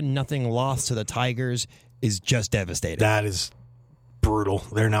 11-0 loss to the Tigers is just devastating. That is brutal.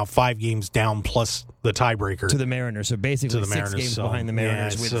 They're now 5 games down plus the tiebreaker to the Mariners. So basically 6 games behind the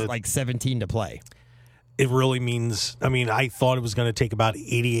Mariners with like 17 to play. It really means. I mean, I thought it was going to take about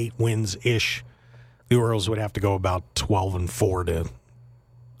 88 wins ish. The Orioles would have to go about 12-4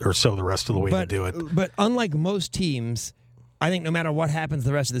 or so the rest of the way to do it. But unlike most teams, I think no matter what happens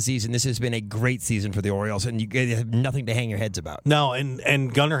the rest of the season, this has been a great season for the Orioles, and you have nothing to hang your heads about. No,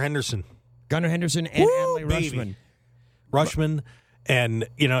 and Gunnar Henderson. And Adley Rutschman. Rutschman, and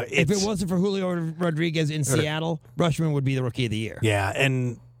if it wasn't for Julio Rodriguez in Seattle, Rutschman would be the Rookie of the Year. Yeah,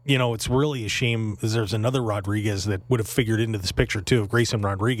 and it's really a shame because there's another Rodriguez that would have figured into this picture too, of Grayson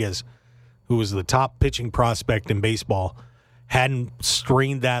Rodriguez, who was the top pitching prospect in baseball, hadn't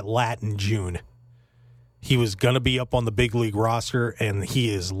strained that lat in June. He was going to be up on the big league roster, and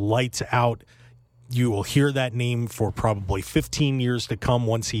he is lights out. You will hear that name for probably 15 years to come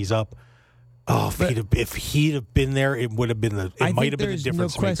once he's up. Oh, if he'd have been there, it would have been it might have been a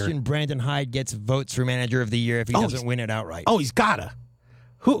difference maker. There's no question Brandon Hyde gets votes for Manager of the Year if he doesn't win it outright. Oh, he's gotta.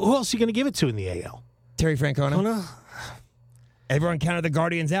 Who else are you going to give it to in the AL? Terry Francona. Oh, no. Everyone counted the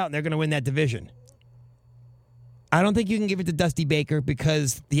Guardians out, and they're going to win that division. I don't think you can give it to Dusty Baker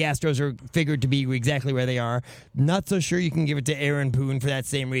because the Astros are figured to be exactly where they are. Not so sure you can give it to Aaron Boone for that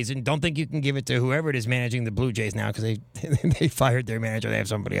same reason. Don't think you can give it to whoever it is managing the Blue Jays now because they fired their manager. They have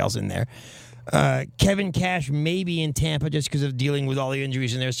somebody else in there. Kevin Cash maybe in Tampa just because of dealing with all the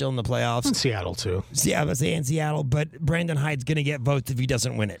injuries, and they're still in the playoffs. In Seattle, too. Yeah, I was saying Seattle, but Brandon Hyde's going to get votes if he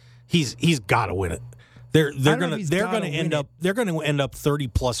doesn't win it. He's got to win it. They're going to end up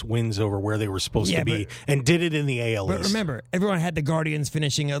 30+ wins over where they were supposed to be, and did it in the AL East. But remember, everyone had the Guardians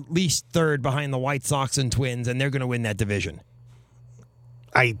finishing at least 3rd behind the White Sox and Twins, and they're going to win that division.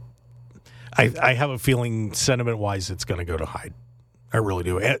 I have a feeling, sentiment-wise, it's going to go to Hyde. I really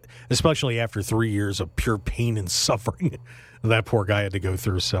do, especially after 3 years of pure pain and suffering that poor guy had to go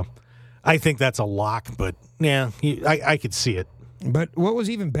through. So I think that's a lock, but yeah, I could see it. But what was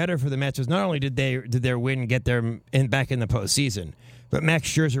even better for the Mets was not only did their win get them back in the postseason, but Max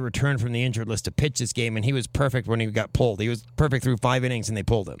Scherzer returned from the injured list to pitch this game, and he was perfect when he got pulled. He was perfect through 5 innings, and they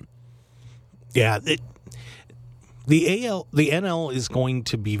pulled him. Yeah, the NL is going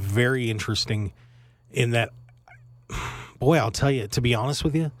to be very interesting in that. Boy, I'll tell you, to be honest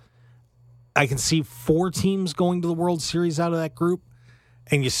with you, I can see 4 teams going to the World Series out of that group,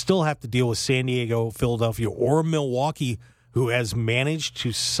 and you still have to deal with San Diego, Philadelphia, or Milwaukee, who has managed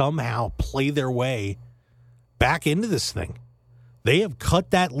to somehow play their way back into this thing. They have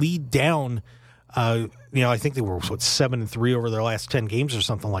cut that lead down. I think they were 7-3 over their last 10 games or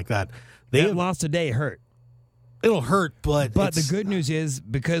something like that. That loss today hurt. It'll hurt, but the good news is,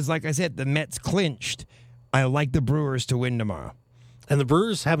 because like I said, the Mets clinched, I like the Brewers to win tomorrow. And the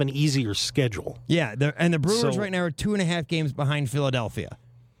Brewers have an easier schedule. Yeah, and the Brewers right now are 2.5 games behind Philadelphia.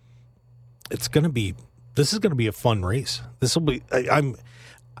 This is going to be a fun race. This will be.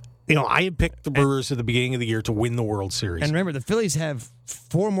 I had picked the Brewers at the beginning of the year to win the World Series. And remember, the Phillies have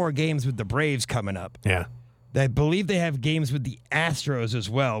 4 more games with the Braves coming up. Yeah. I believe they have games with the Astros as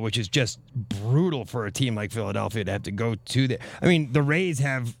well, which is just brutal for a team like Philadelphia to have to go to the. I mean, the Rays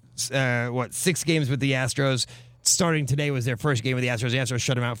have 6 games with the Astros. Starting today was their first game with the Astros. The Astros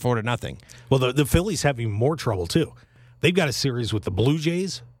shut them out 4-0. Well, the Phillies have even more trouble too. They've got a series with the Blue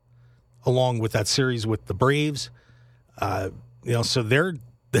Jays, along with that series with the Braves. So they're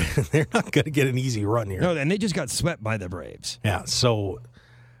not going to get an easy run here. No, and they just got swept by the Braves. Yeah. So,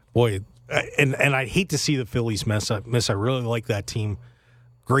 boy, and I'd hate to see the Phillies miss. I really like that team.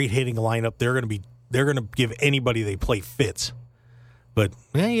 Great hitting lineup. They're going to give anybody they play fits. But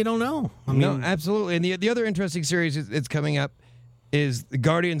you don't know. No, absolutely. And the other interesting series that's coming up is the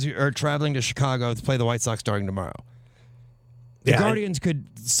Guardians are traveling to Chicago to play the White Sox starting tomorrow. The Guardians could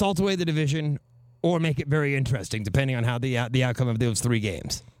salt away the division or make it very interesting, depending on how the outcome of those 3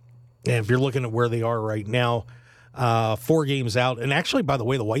 games. And if you're looking at where they are right now, 4 games out. And actually, by the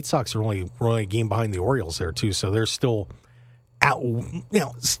way, the White Sox are only a game behind the Orioles there, too. So they're still out,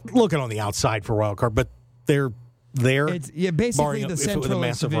 looking on the outside for a wild card. But they're there. It's basically the Central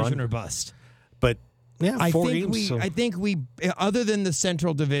Division or bust. But, 4 games. I think we, other than the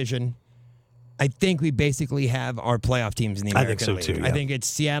Central Division, I think we basically have our playoff teams in the American League. I think so, too. Yeah. I think it's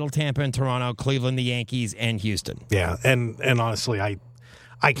Seattle, Tampa, and Toronto, Cleveland, the Yankees, and Houston. Yeah, and honestly,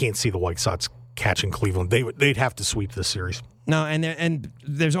 I can't see the White Sox catching Cleveland. They'd have to sweep this series. No, and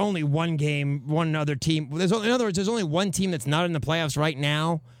there's only one game, one other team. In other words, there's only one team that's not in the playoffs right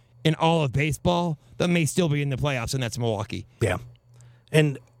now in all of baseball that may still be in the playoffs, and that's Milwaukee. Yeah,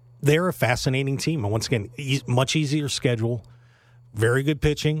 and they're a fascinating team. And once again, much easier schedule, very good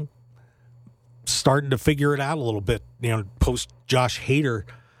pitching, starting to figure it out a little bit. Post Josh Hader.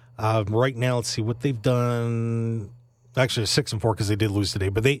 Right now, let's see what they've done. Actually, 6-4 because they did lose today,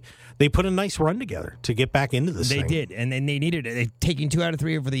 but they put a nice run together to get back into this thing. They did, and then they needed it. Taking 2 out of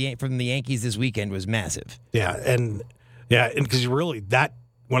 3 from the Yankees this weekend was massive. Yeah, and because really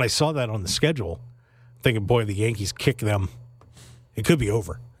when I saw that on the schedule, thinking, boy, the Yankees kick them, it could be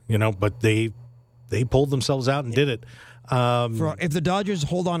over, But they pulled themselves out and did it. If the Dodgers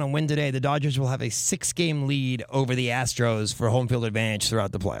hold on and win today, the Dodgers will have a 6-game lead over the Astros for home field advantage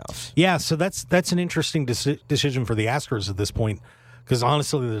throughout the playoffs. Yeah, so that's an interesting decision for the Astros at this point, because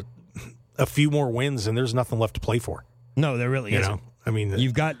honestly, a few more wins and there's nothing left to play for. No, there really isn't.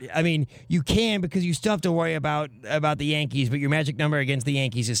 You can, because you still have to worry about the Yankees, but your magic number against the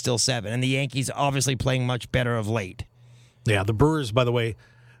Yankees is still 7, and the Yankees obviously playing much better of late. Yeah, the Brewers, by the way,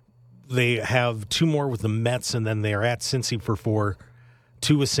 they have 2 more with the Mets, and then they are at Cincy for 4,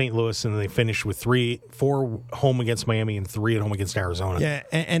 2 with St. Louis, and then they finish with 4 home against Miami and 3 at home against Arizona. Yeah,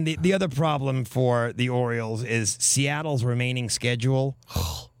 and the other problem for the Orioles is Seattle's remaining schedule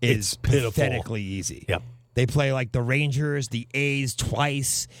is pathetically easy. Yep. They play like the Rangers, the A's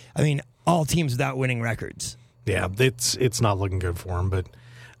twice. I mean, all teams without winning records. Yeah, it's not looking good for them. But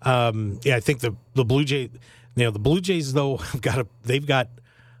I think the Blue Jays, the Blue Jays though they've got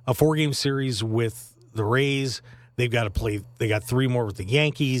a 4-game series with the Rays. They've got to play. They got 3 more with the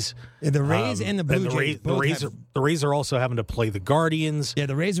Yankees. Yeah, the Rays and the Blue Jays. The Rays are also having to play the Guardians. Yeah,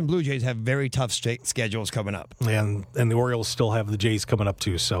 the Rays and Blue Jays have very tough schedules coming up. And the Orioles still have the Jays coming up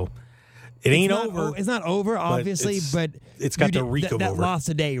too. So it ain't over. It's not over, obviously, but it's got the reek of that over. That loss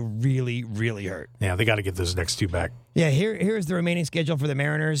today really, really hurt. Yeah, they got to get those next 2 back. Yeah, here's the remaining schedule for the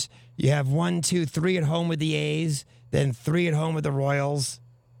Mariners. You have 1, 2, 3 at home with the A's, then 3 at home with the Royals.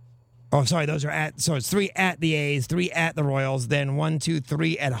 Oh, sorry, those are so it's 3 at the A's, 3 at the Royals, then 1, 2,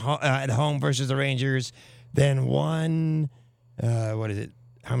 3 at home versus the Rangers, then 1, what is it?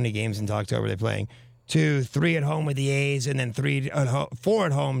 How many games into October are they playing? 2, 3 at home with the A's, and then 4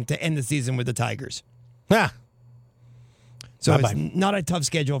 at home to end the season with the Tigers. Ah. So it's not a tough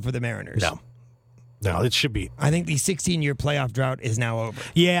schedule for the Mariners. No, it should be. I think the 16-year playoff drought is now over.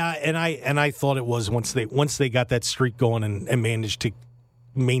 Yeah, and I thought it was once they got that streak going and managed to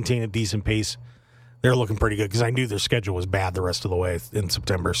maintain a decent pace. They're looking pretty good because I knew their schedule was bad the rest of the way in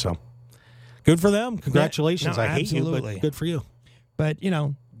September. So good for them. Congratulations. Yeah, no, I hate absolutely. you, but good for you. But,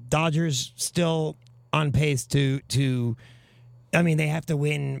 Dodgers still on pace to I mean, they have to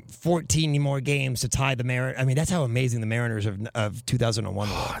win 14 more games to tie the Mariners. I mean, that's how amazing the Mariners of 2001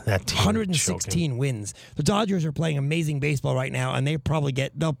 were. That team 116 wins. The Dodgers are playing amazing baseball right now, and they'll probably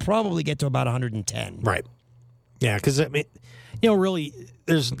get to about 110. Right. Yeah, because I mean, really,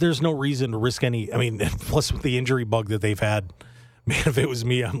 there's no reason to risk any. I mean, plus with the injury bug that they've had, man, if it was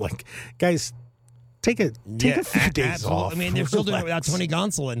me, I'm like, guys, take a few days off. I mean, they're still doing it without Tony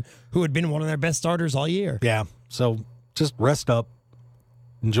Gonsolin, who had been one of their best starters all year. Yeah, so just rest up,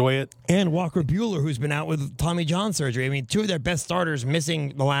 enjoy it. And Walker Buehler, who's been out with Tommy John surgery. I mean, two of their best starters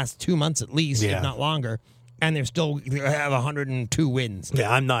missing the last 2 months at least, if not longer. And they have 102 wins.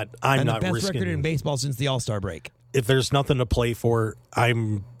 Yeah, I'm not the best risking record in baseball since the All-Star break. If there's nothing to play for,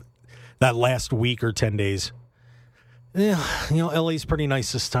 I'm that last week or 10 days. Yeah, LA's pretty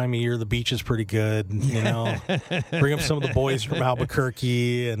nice this time of year. The beach is pretty good. Bring up some of the boys from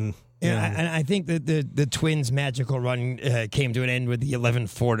Albuquerque and. And I think that the Twins' magical run came to an end with the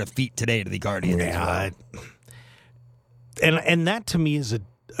 11-4 defeat today to the Guardians. Yeah, and that to me is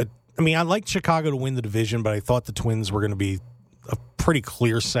I mean, I liked Chicago to win the division, but I thought the Twins were going to be a pretty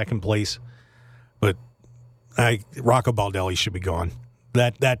clear second place. But Rocco Baldelli should be gone.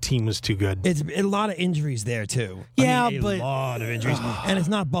 That team was too good. It's a lot of injuries there too. Yeah, a lot of injuries, and it's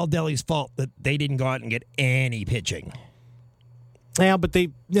not Baldelli's fault that they didn't go out and get any pitching. Yeah, but they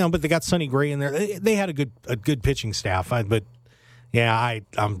got Sonny Gray in there. They had a good pitching staff. I think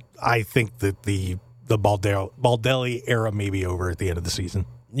that the Baldelli era may be over at the end of the season.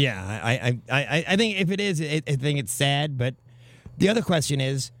 Yeah, I think if it is, I think it's sad. But the other question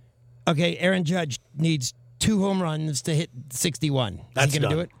is, okay, Aaron Judge needs 2 home runs to hit 61. Is he going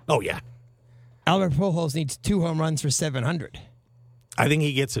to do it? Oh yeah. Albert Pujols needs 2 home runs for 700. I think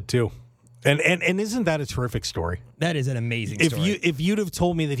he gets it too. And isn't that a terrific story? That is an amazing story. If you'd have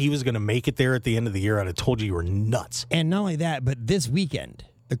told me that he was going to make it there at the end of the year, I'd have told you were nuts. And not only that, but this weekend,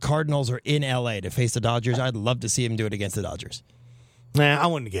 the Cardinals are in L.A. to face the Dodgers. I'd love to see him do it against the Dodgers. Nah, I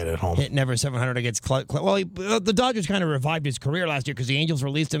wouldn't get it home. Hit never 700 against well, the Dodgers kind of revived his career last year because the Angels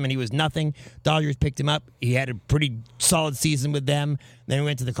released him and he was nothing. Dodgers picked him up. He had a pretty solid season with them. Then he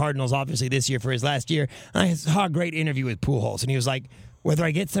went to the Cardinals, obviously, this year for his last year. And I saw a great interview with Pujols, and he was like, whether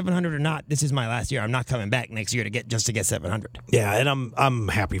I get 700 or not, this is my last year. I'm not coming back next year to get 700. Yeah, and I'm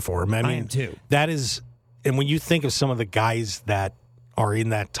happy for him. I mean, am too. That is, and when you think of some of the guys that are in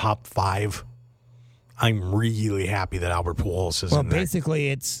that top 5, I'm really happy that Albert Pujols is in there. Well, basically,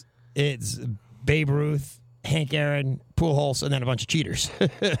 it's Babe Ruth, Hank Aaron, Pujols, and then a bunch of cheaters.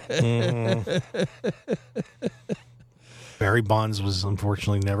 Barry Bonds was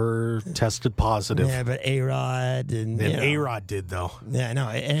unfortunately never tested positive. Yeah, but A-Rod and A-Rod did though. Yeah, no,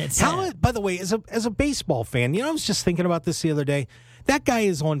 and it's how. By the way, as a baseball fan, I was just thinking about this the other day. That guy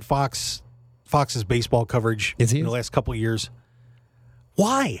is on Fox's baseball coverage in the last couple of years.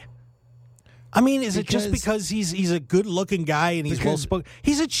 Why? I mean, is it just because he's a good-looking guy and he's well-spoken?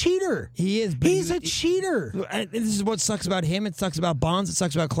 He's a cheater. He is. He's a cheater. This is what sucks about him. It sucks about Bonds. It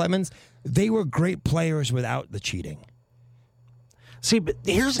sucks about Clemens. They were great players without the cheating. See, but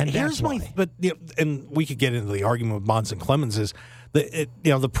here's my. But and we could get into the argument with Bonds and Clemens is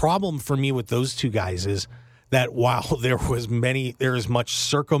the problem for me with those two guys is that while there is much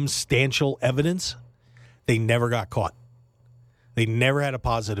circumstantial evidence, they never got caught. They never had a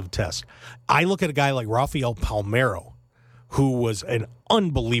positive test. I look at a guy like Rafael Palmeiro, who was an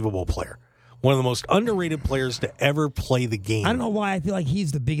unbelievable player, one of the most underrated players to ever play the game. I don't know why I feel like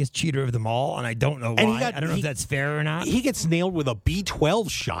he's the biggest cheater of them all, and I don't know why. I don't know if that's fair or not. He gets nailed with a B12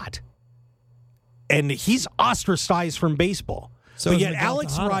 shot, and he's ostracized from baseball. So but yet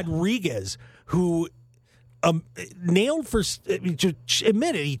Alex Rodriguez, who nailed for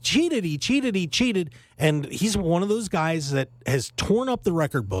admitted he cheated, and he's one of those guys that has torn up the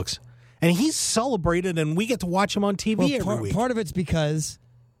record books, and he's celebrated, and we get to watch him on TV every week. Part of it's because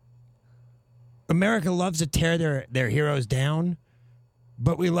America loves to tear their heroes down,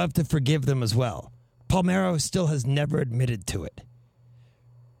 but we love to forgive them as well. Palmeiro still has never admitted to it.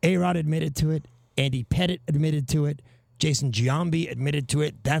 A-Rod admitted to it. Andy Pettit admitted to it. Jason Giambi admitted to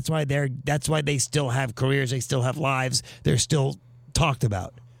it. That's why they still have careers. They still have lives. They're still talked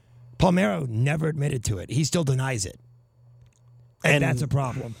about. Palmeiro never admitted to it. He still denies it. And that's a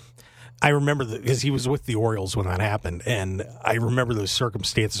problem. I remember because he was with the Orioles when that happened, and I remember those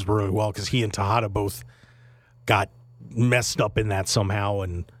circumstances really well because he and Tejada both got messed up in that somehow.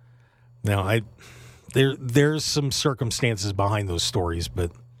 And there's some circumstances behind those stories,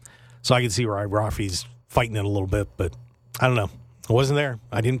 but so I can see where Rafi's fighting it a little bit, but I don't know. I wasn't there.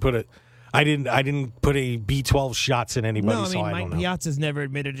 I didn't put a B12 shots in anybody. No, I mean so I Mike don't know. Piazza's never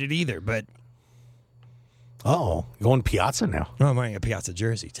admitted it either, but Oh, going Piazza now. No, I'm wearing a Piazza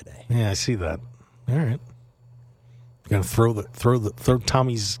jersey today. Yeah, I see that. All right. You're gonna throw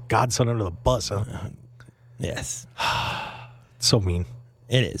Tommy's godson under the bus, huh? Yes. So mean.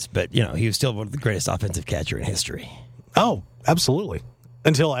 It is, but, he was still one of the greatest offensive catcher in history. Oh, absolutely.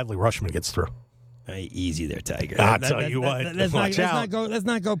 Until Adley Rushman gets through. Easy there, Tiger. I'll tell you what. Watch out. Let's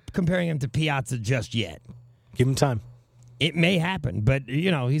not go comparing him to Piazza just yet. Give him time. It may happen, but,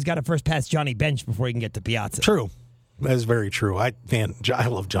 he's got to first pass Johnny Bench before he can get to Piazza. True. That is very true. I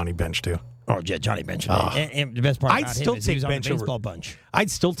love Johnny Bench, too. Oh, yeah, Johnny Bench. And the best part about him is he was on the baseball bunch. I'd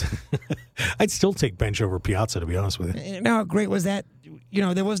still take Bench over Piazza, to be honest with you. Now, how great was that?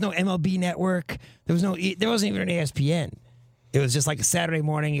 There was no MLB network. There wasn't even an ESPN. It was just like a Saturday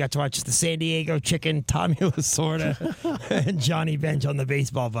morning. You got to watch the San Diego Chicken, Tommy Lasorda, and Johnny Bench on the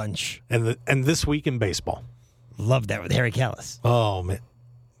baseball bunch. And This Week in Baseball. Loved that with Harry Callis. Oh, man.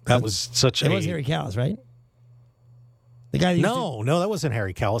 That was such It was Harry Callis, right? The guy No, that wasn't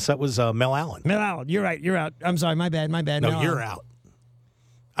Harry Callis. That was Mel Allen. Mel Allen. You're right. You're out. I'm sorry. My bad. No, Mel you're Allen. out.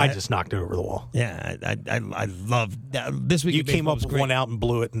 I just knocked it over the wall. Yeah, I love that. This week you came up with one out and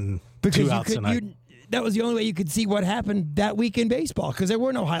blew it, and because 2 outs tonight. That was the only way you could see what happened that week in baseball because there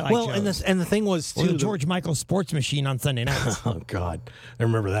were no highlight shows. And the thing was too, or the George Michael Sports Machine on Sunday nights. Oh God, I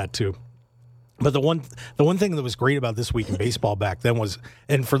remember that too. But the one thing that was great about This Week in Baseball back then was,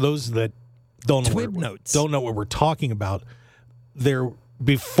 and for those that don't know what we're talking about,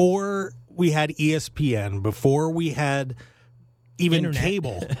 before we had ESPN, before we had even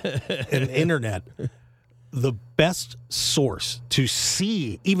cable and internet, the best source to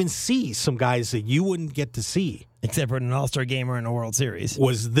see some guys that you wouldn't get to see, except for an All-Star game or in a World Series,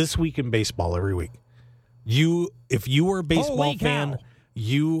 was This Week in Baseball every week. If you were a baseball fan,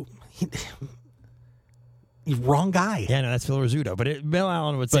 you're wrong guy. Yeah, no, that's Phil Rizzuto. But Mel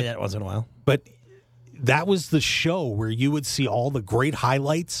Allen would say that once in a while. But that was the show where you would see all the great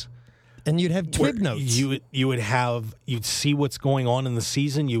highlights. And you'd have twib notes. You'd see what's going on in the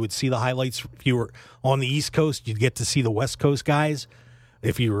season. You would see the highlights. If you were on the East Coast, you'd get to see the West Coast guys.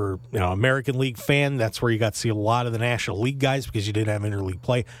 If you were American League fan, that's where you got to see a lot of the National League guys because you didn't have interleague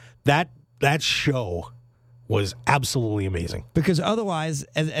play. That show was absolutely amazing. Because otherwise,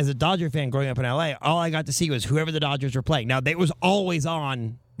 as a Dodger fan growing up in L.A., all I got to see was whoever the Dodgers were playing. Now, they was always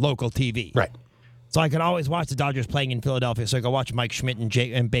on local TV. Right. So I could always watch the Dodgers playing in Philadelphia, so I could watch Mike Schmidt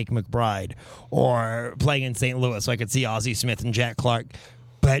and Bake McBride, or playing in St. Louis, so I could see Ozzie Smith and Jack Clark.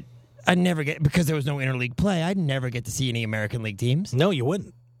 But I'd never because there was no interleague play, I'd never get to see any American League teams. No, you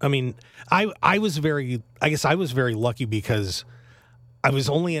wouldn't. I mean, I was very lucky because I was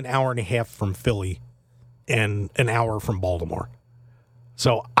only an hour and a half from Philly and an hour from Baltimore.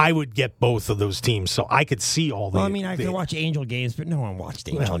 So I would get both of those teams, so I could see all the... Well, I mean, I could watch Angel games, but no one watched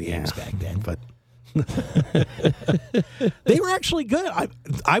Angel games back then. But they were actually good.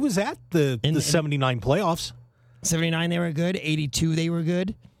 I was at the 79 playoffs. 79 they were good. 82 they were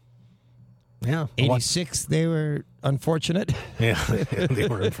good. Yeah. 86 they were unfortunate. Yeah, they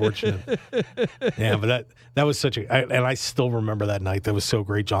were unfortunate. Yeah, but that was such and I still remember that night. That was so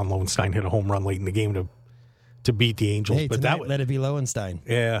great. John Lowenstein hit a home run late in the game to beat the Angels. Hey, but let it be Lowenstein.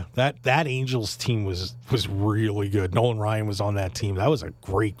 Yeah, that Angels team was really good. Nolan Ryan was on that team. That was a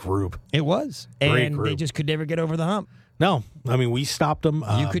great group. It was. Great group. They just could never get over the hump. No, I mean, we stopped them.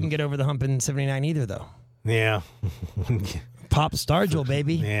 You couldn't get over the hump in 79 either, though. Yeah. Pop Stargell,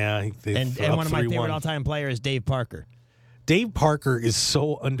 baby. Yeah. And one of my favorite all-time players, Dave Parker. Dave Parker is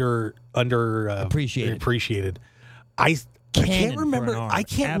so appreciated. I can't remember.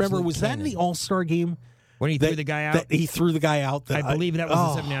 Was that in the All-Star game? When he threw the guy out? He threw the guy out. I believe that was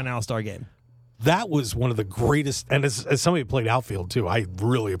the 79 All-Star game. That was one of the greatest. And as somebody who played outfield, too, I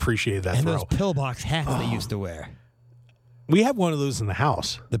really appreciated that throw. And those pillbox hats they used to wear. We had one of those in the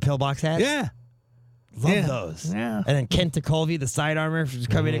house. The pillbox hats? Yeah. Love those. Yeah. And then Ken Tekulve, the side armor, who's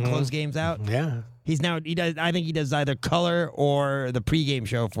coming in and close games out. Yeah. I think he does either color or the pregame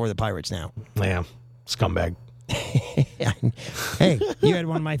show for the Pirates now. Yeah. Scumbag. Hey, you had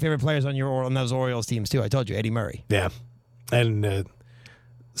one of my favorite players on those Orioles teams too. I told you, Eddie Murray. Yeah, and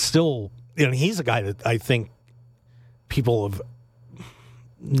still, he's a guy that I think people have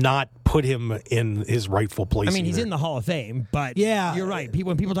not put him in his rightful place. I mean, he's either. in the Hall of Fame, but yeah, you're right.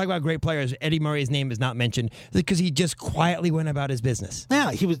 When people talk about great players, Eddie Murray's name is not mentioned because he just quietly went about his business.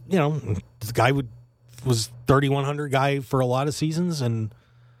 Yeah, he was. This guy was 3,100 guy for a lot of seasons, and.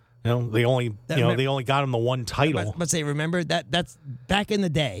 They only got him the one title. But say, remember that's back in the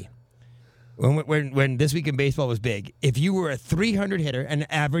day when This Week in Baseball was big. If you were a 300 hitter and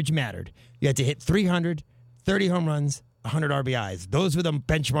average mattered, you had to hit 300, 30 home runs, 100 RBIs. Those were the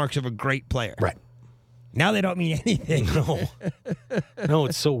benchmarks of a great player. Right. Now they don't mean anything. No,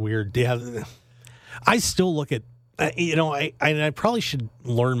 it's so weird. Yeah, I still look at, I probably should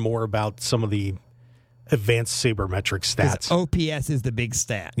learn more about some of the advanced sabermetric stats. OPS is the big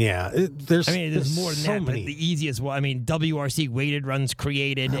stat. Yeah, there's more than so that, many. but the easiest one. I mean, WRC weighted runs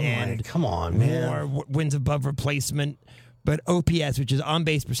created and come on, man. more wins above replacement. But OPS, which is on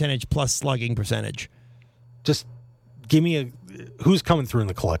base percentage plus slugging percentage. Just give me who's coming through in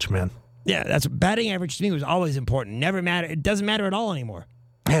the clutch, man. Yeah, that's batting average to me was always important. Never matter. It doesn't matter at all anymore.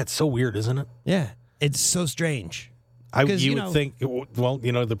 Yeah, it's so weird, isn't it? Yeah, it's so strange. You would think, well,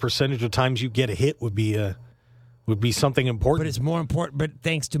 the percentage of times you get a hit would be something important. But it's more important. But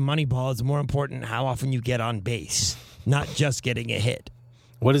thanks to Moneyball, it's more important how often you get on base, not just getting a hit.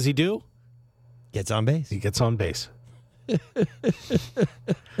 What does he do? Gets on base. He gets on base. It's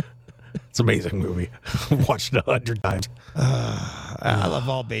an amazing movie. I've watched it 100 times. I love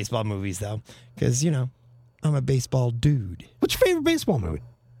all baseball movies, though, because, I'm a baseball dude. What's your favorite baseball movie?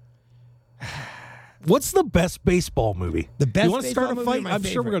 What's the best baseball movie? The best You want to start a baseball fight? movie or my I'm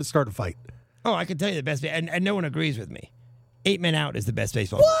sure we're favorite? going to start a fight. Oh, I can tell you the best, and no one agrees with me. 8 Men Out is the best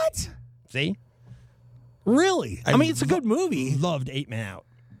baseball What? movie. See? Really? I mean, it's a good movie. Loved 8 Men Out.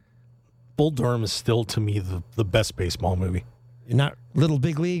 Bull Durham is still, to me, the best baseball movie. You're not Little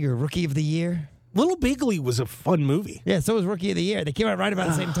Big League or Rookie of the Year? Little Big League was a fun movie. Yeah, so was Rookie of the Year. They came out right about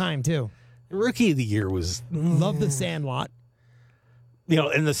the same time, too. Rookie of the Year was... Love The Sandlot.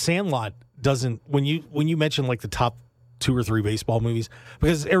 And The Sandlot doesn't... When you mention, like, the top 2 or 3 baseball movies,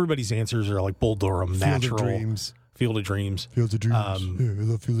 because everybody's answers are, like, Bull Durham, Natural... Field of Dreams. Field of Dreams. Field of Dreams. Yeah, I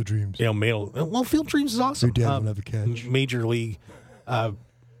love Field of Dreams. Field of Dreams is awesome. Your dad will never catch. Major League.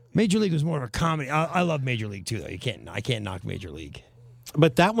 Major League was more of a comedy. I love Major League, too, though. I can't knock Major League.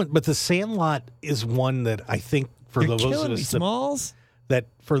 But The Sandlot is one that I think for You're those killing of me, us Smalls. that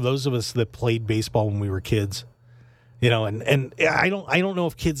for those of us that played baseball when we were kids, and I don't know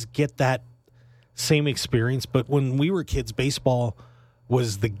if kids get that same experience, but when we were kids, baseball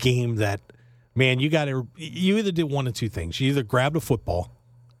was the game that, man, you either did one of two things. You either grabbed a football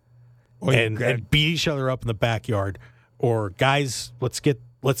and beat each other up in the backyard, or guys, let's get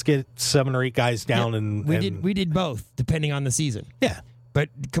 7 or 8 guys down We did both, depending on the season. Yeah. But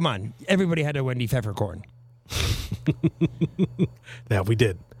come on, everybody had a Wendy Peppercorn. Yeah, we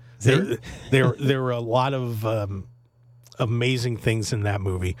did. There were a lot of amazing things in that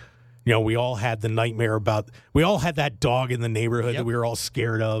movie. We all had the nightmare we all had that dog in the neighborhood that we were all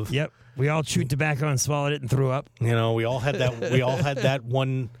scared of. Yep. We all chewed tobacco and swallowed it and threw up. We all had that. We all had that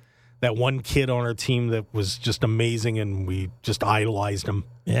one kid on our team that was just amazing, and we just idolized him.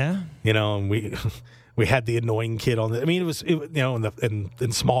 Yeah. And we had the annoying kid on the. I mean, it was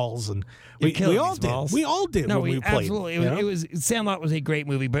in Smalls, and we all did. We all did when we played. Absolutely. It was Sandlot was a great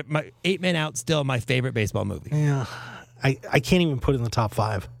movie, but 8 Men Out still my favorite baseball movie. Yeah, I can't even put it in the top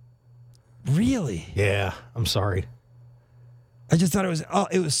 5. Really? Yeah, I'm sorry. I just thought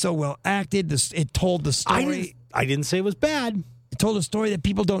it was so well acted. It told the story. I didn't say it was bad. It told a story that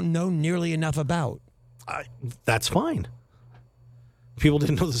people don't know nearly enough about. That's fine. People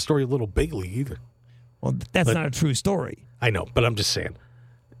didn't know the story of Little Big League either. Well, that's not a true story. I know, but I'm just saying,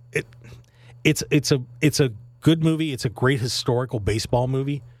 it's a good movie. It's a great historical baseball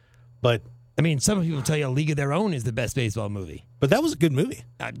movie, but I mean, some people tell you A League of Their Own is the best baseball movie. But that was a good movie.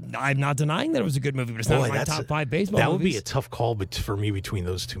 I'm not denying that it was a good movie, but it's not my top 5 baseball movies. That would be a tough call for me between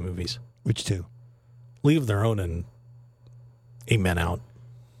those 2 movies. Which 2? League of Their Own and 8 Men Out.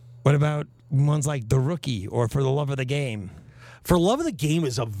 What about ones like The Rookie or For the Love of the Game? For Love of the Game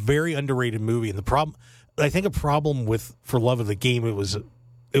is a very underrated movie, and I think a problem with For Love of the Game, it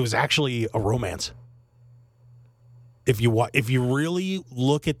was actually a romance. If you really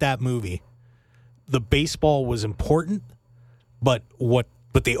look at that movie, the baseball was important, but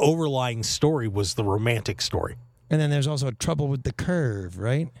the overlying story was the romantic story. And then there's also Trouble with the Curve,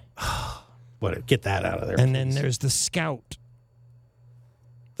 right? Get that out of there. And then there's The Scout.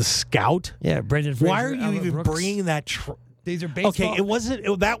 The Scout? Yeah, Brendan Fraser. Why are you even Brooks. bringing that? These are baseball.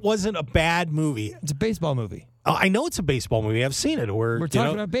 Okay, that wasn't a bad movie. It's a baseball movie. I know it's a baseball movie. I've seen it. We're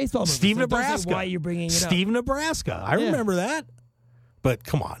talking about baseball movies. Steve so Nebraska. Why are you bringing it up? Steve Nebraska. I remember that. But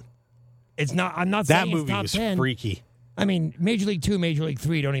come on. It's not. I'm not that saying movie it's top was 10. freaky. I mean, Major League 2, Major League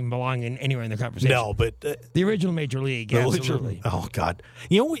 3 don't even belong anywhere in the conversation. No, but the original Major League, absolutely. Oh God,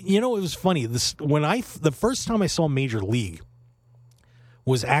 it was funny. The first time I saw Major League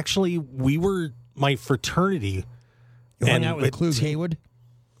was actually my fraternity. You hung out with Klug Haywood?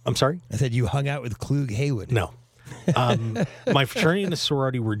 I'm sorry? I said you hung out with Klug Haywood. No. My fraternity and the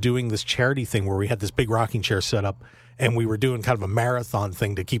sorority were doing this charity thing where we had this big rocking chair set up, and we were doing kind of a marathon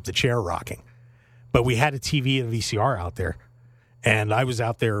thing to keep the chair rocking. But we had a TV and VCR out there, and I was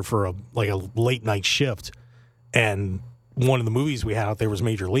out there for a late night shift, and one of the movies we had out there was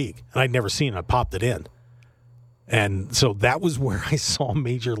Major League, and I'd never seen it. I popped it in. And so that was where I saw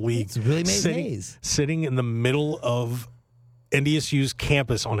Major League. It's really made sitting in the middle of NDSU's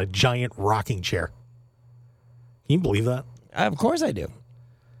campus on a giant rocking chair. Can you believe that? Of course I do.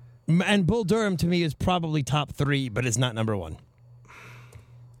 And Bull Durham, to me, is probably top 3, but it's not number 1.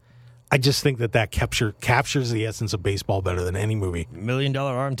 I just think that captures the essence of baseball better than any movie. $1 million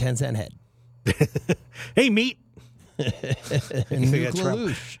arm, 10-cent head. Hey, meat. You think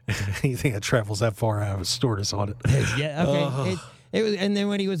that travels that far? I have a stewardess on it. Yeah, okay. It was, and then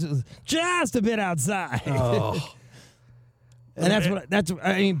when he was just a bit outside. Oh. And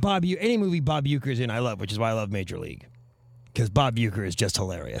any movie Bob Uecker's in, I love, which is why I love Major League. Because Bob Uecker is just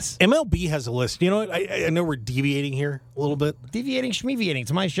hilarious. MLB has a list. You know what? I know we're deviating here a little bit. Deviating, schmeviating.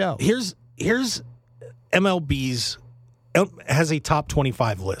 It's my show. Here's MLB's has a top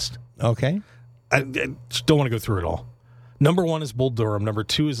 25 list. Okay. I just don't want to go through it all. Number 1 is Bull Durham. Number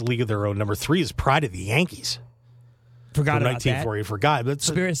 2 is League of Their Own. Number 3 is Pride of the Yankees. Forgot about 1940. that. Forgot. But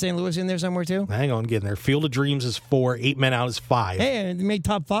Spirit of St. Louis in there somewhere, too? Hang on, getting there. Field of Dreams is 4. 8 Men Out is 5. Hey, it made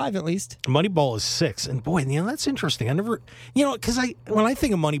top 5 at least. Moneyball is 6. And boy, that's interesting. I never, because when I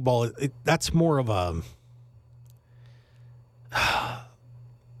think of Moneyball, that's more of a.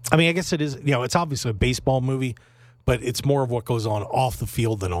 I mean, I guess it is. It's obviously a baseball movie, but it's more of what goes on off the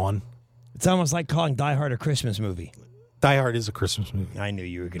field than on. It's almost like calling Die Hard a Christmas movie. Die Hard is a Christmas movie. I knew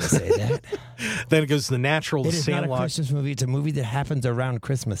you were going to say that. Then it goes to The Natural, It The is Sandlot. not a Christmas movie. It's a movie that happens around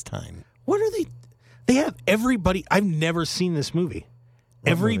Christmas time. What are they? They have everybody. I've never seen this movie.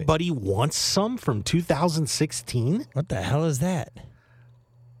 What Everybody Wants Some from 2016. What the hell is that?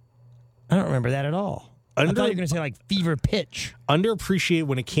 I don't remember that at all. I thought you were going to say like Fever Pitch. Underappreciated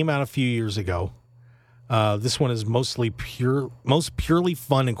when it came out a few years ago. This one is most purely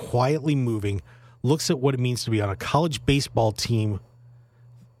fun and quietly moving. Looks at what it means to be on a college baseball team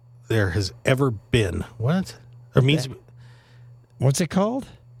there has ever been. What? Or means What's it called?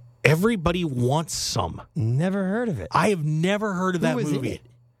 Everybody Wants Some. Never heard of it. I have never heard of that Who was movie. in it?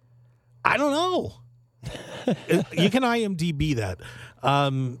 I don't know. You can IMDb that.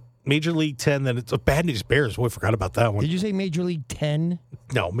 Major League 10, then it's Bad News Bears. Boy, I forgot about that one. Did you say Major League 10?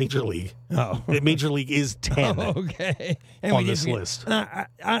 No, Major League. Oh. Major League is 10 Oh, okay. on this list.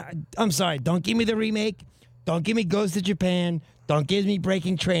 I'm sorry. Don't give me the remake. Don't give me Goes to Japan. Don't give me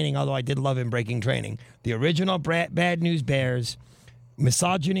Breaking Training, although I did love him Breaking Training. The original Bad News Bears,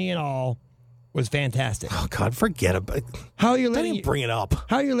 misogyny and all, was fantastic. Oh, God, forget about it. How are you Don't letting even bring it up.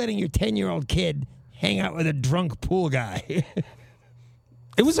 How are you letting your 10-year-old kid hang out with a drunk pool guy?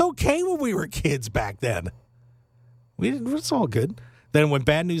 It was okay when we were kids back then. It's all good. Then when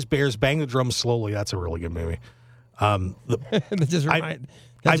Bad News Bears Bang the Drum Slowly, that's a really good movie. That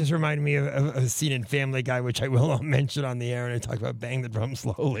just reminded me of a scene in Family Guy, which I will not mention on the air, and I talk about Bang the Drum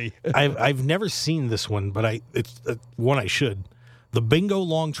Slowly. I've never seen this one, but it's one I should. The Bingo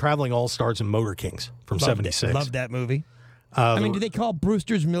Long Traveling All-Stars and Motor Kings from 76. Love that movie. Do they call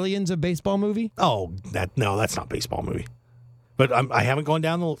Brewster's Millions a baseball movie? Oh, that's not a baseball movie. But I haven't got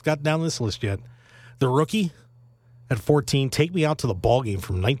down this list yet. The Rookie at 14, Take Me Out to the Ball Game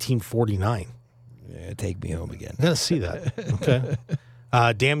from 1949. Yeah, take me home again. I gotta see that. Okay.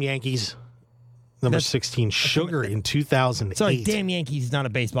 Damn Yankees, number 16. Sugar in 2008. Sorry, Damn Yankees is not a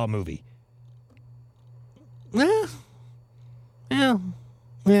baseball movie. Yeah. I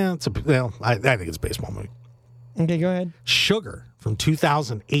think it's a baseball movie. Okay, go ahead. Sugar from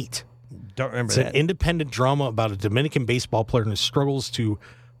 2008. Don't remember It's that. an independent drama about a Dominican baseball player and his struggles to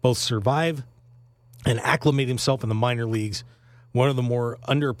both survive and acclimate himself in the minor leagues. One of the more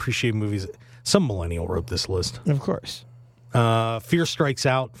underappreciated movies. Some millennial wrote this list. Of course. Fear Strikes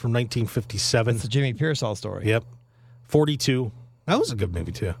Out from 1957. It's a Jimmy Pearsall story. Yep. 42. That was a good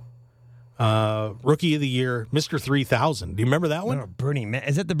movie, too. Rookie of the Year, Mr. 3000. Do you remember that one? No, Bernie Mac.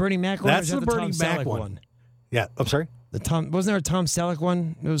 Is that the Bernie Mac one? That's or is the that Bernie Tom Mac Selleck one. Yeah. I'm sorry? Wasn't there a Tom Selleck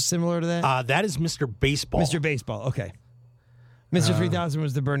one that was similar to that? That is Mr. Baseball. Mr. Baseball, okay. Mr. 3000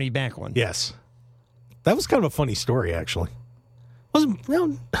 was the Bernie Mac one. Yes. That was kind of a funny story, actually.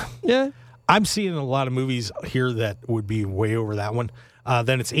 Yeah. I'm seeing a lot of movies here that would be way over that one.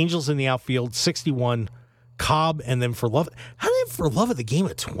 Then it's Angels in the Outfield, 61, Cobb, and then For Love. How did they have For Love of the Game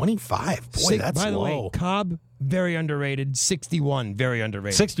at 25? Boy, that's By the low. way, Cobb, very underrated. 61, very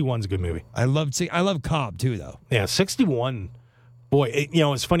underrated. 61's a good movie. I love Cobb, too, though. Yeah, 61. Boy,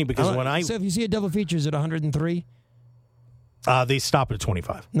 it's funny because when I... So if you see a double feature, is it 103? They stop at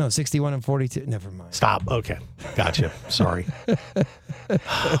 25. No, 61 and 42. Never mind. Stop. Okay. Gotcha. Sorry.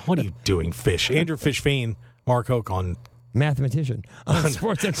 What are you doing, Fish? Andrew Fish Fain, Mark Hoke on Mathematician on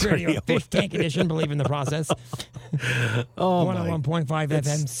SportsXradio, Fishtank edition. Believe in the process. 101.5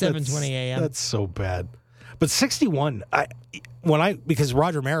 FM, 720 AM. That's so bad. But 61, because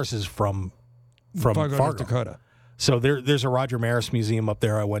Roger Maris is from Fargo, Fargo, North Dakota. So there's a Roger Maris museum up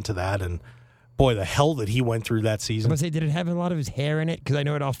there. I went to that, and boy, the hell that he went through that I season. was going to say, did it have a lot of his hair in it? Because I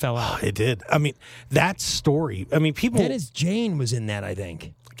know it all fell out. It did. I mean, that story. I mean, people. Dennis Jane was in that, I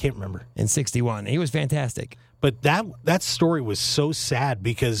think, I can't remember. in 61. He was fantastic. But that story was so sad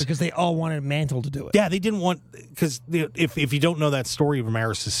because Because they all wanted Mantle to do it. yeah, they didn't want because if you don't know that story of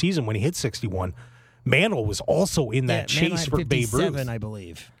Maris' season when he hit 61, Mantle was also in that Mantle chase had for Babe 57, Ruth. I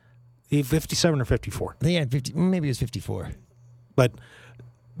believe. He 57 or 54. I think he had 50. Maybe it was 54. But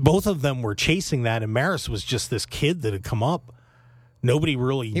both of them were chasing that, and Maris was just this kid that had come up. Nobody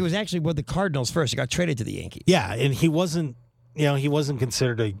really. He was actually with the Cardinals first. He got traded to the Yankees. Yeah, and he wasn't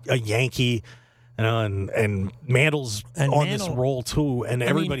considered a Yankee, and Mantle's on this role too, and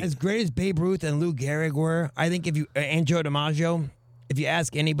everybody. I mean, as great as Babe Ruth and Lou Gehrig were, I think and Joe DiMaggio, if you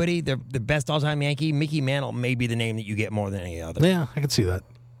ask anybody, the best all-time Yankee, Mickey Mantle may be the name that you get more than any other. Yeah, I could see that.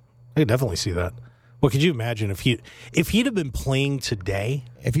 I could definitely see that. Well, could you imagine if he'd have been playing today?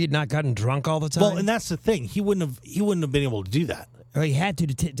 If he had not gotten drunk all the time? Well, and that's the thing. He wouldn't have been able to do that. Well, he had to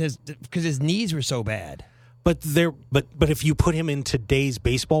because his knees were so bad. But if you put him in today's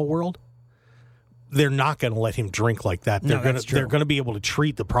baseball world, they're not going to let him drink like that. They're going to be able to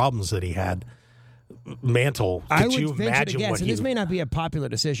treat the problems that he had. Mantle, could you imagine what what this may not be a popular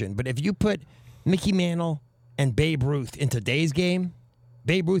decision, but if you put Mickey Mantle and Babe Ruth in today's game,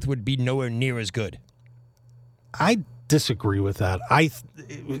 Babe Ruth would be nowhere near as good. I disagree with that.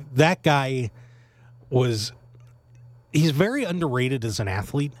 That guy he's very underrated as an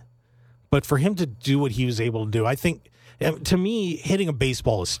athlete, but for him to do what he was able to do, I think, to me, hitting a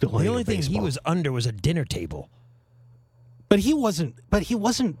baseball is still hitting a baseball. The only thing he was under was a dinner table. But he wasn't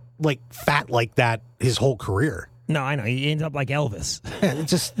like fat like that his whole career. No, I know. He ended up like Elvis. Yeah,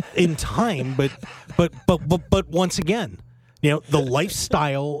 just in time, but once again, the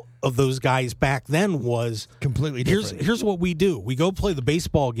lifestyle of those guys back then was completely different. Here's what we do: we go play the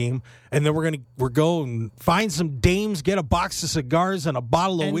baseball game, and then we're go and find some dames, get a box of cigars and a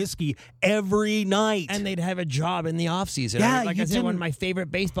bottle of whiskey every night, and they'd have a job in the off season. Yeah, I said, one of my favorite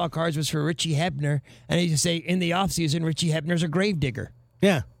baseball cards was for Richie Hebner, and he used to say, in the off season, Richie Hebner's a gravedigger.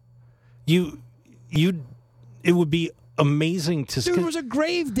 Yeah, it would be amazing to. Dude was a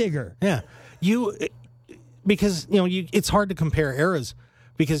gravedigger. Yeah, because it's hard to compare eras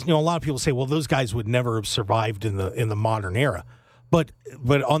because a lot of people say, well, those guys would never have survived in the modern era, but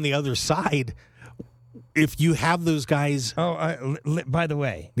on the other side, if you have those guys. Oh, by the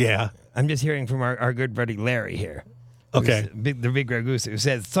way, yeah, I'm just hearing from our good buddy Larry here. Okay, the big Greg Goose, who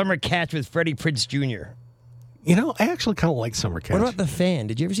says Summer Catch with Freddie Prinze Jr. I actually kind of like Summer Catch. What about The Fan?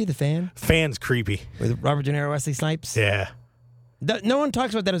 Did you ever see The Fan? Fan's creepy With Robert De Niro, Wesley Snipes? Yeah. No one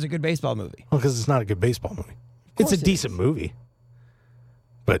talks about that as a good baseball movie. Well, because it's not a good baseball movie. It's a decent movie.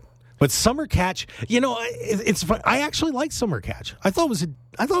 But Summer Catch, it's fun. I actually like Summer Catch. I thought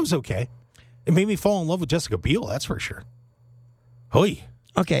it was okay. It made me fall in love with Jessica Biel, that's for sure. Hoi.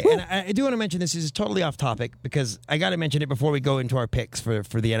 Okay, and I do want to mention this is totally off topic because I got to mention it before we go into our picks for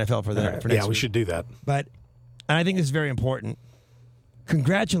the NFL for next week. Yeah, we should do that. But I think this is very important.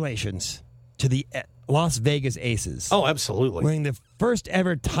 Congratulations to the Las Vegas Aces. Oh, absolutely. Winning the first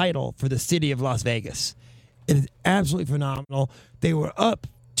ever title for the city of Las Vegas. It is absolutely phenomenal. They were up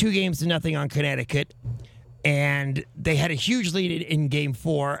 2-0 on Connecticut, and they had a huge lead in Game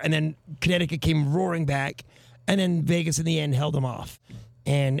 4, and then Connecticut came roaring back, and then Vegas in the end held them off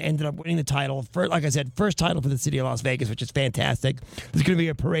and ended up winning the title. Like I said, first title for the city of Las Vegas, which is fantastic. There's going to be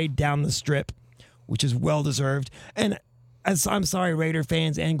a parade down the Strip, which is well-deserved. And I'm sorry, Raider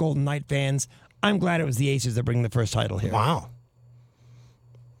fans and Golden Knight fans, I'm glad it was the Aces that bring the first title here. Wow.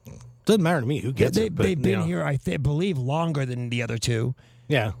 Doesn't matter to me who gets it. But, they've been here, I believe, longer than the other two.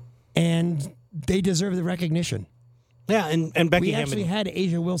 Yeah. And they deserve the recognition. Yeah, and Becky Hammond. We actually had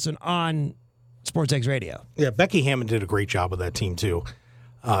Asia Wilson on SportsXradio. Yeah, Becky Hammond did a great job with that team, too.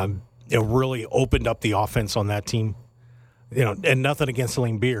 It really opened up the offense on that team. And nothing against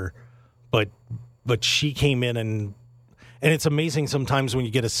Elaine Beer, but she came in and it's amazing sometimes when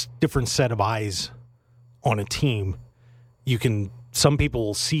you get a different set of eyes on a team, some people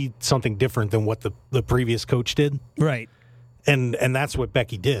will see something different than what the previous coach did. Right. And that's what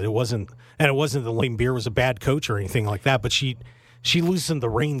Becky did. It wasn't that Elaine Beer was a bad coach or anything like that, but she she loosened the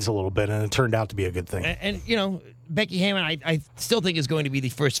reins a little bit, and it turned out to be a good thing. And Becky Hammon, I still think is going to be the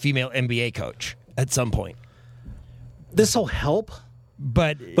first female NBA coach at some point. This will help,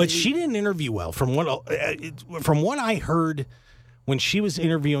 but she didn't interview well. From what I heard, when she was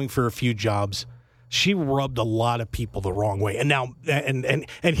interviewing for a few jobs, she rubbed a lot of people the wrong way. And now, and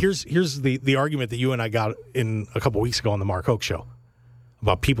here's the argument that you and I got in a couple weeks ago on the Mark Hoke show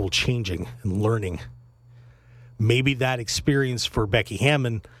about people changing and learning. Maybe that experience for Becky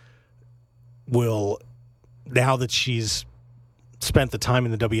Hammon will, now that she's spent the time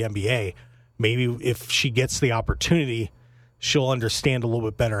in the WNBA, maybe if she gets the opportunity, she'll understand a little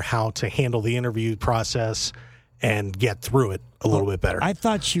bit better how to handle the interview process and get through it a little bit better. I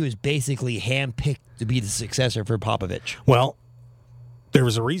thought she was basically handpicked to be the successor for Popovich. Well, there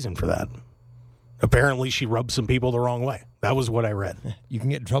was a reason for that. Apparently, she rubbed some people the wrong way. That was what I read. You can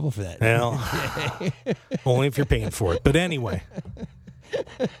get in trouble for that. Well, only if you're paying for it. But anyway.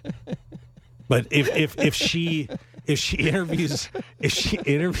 But if she interviews,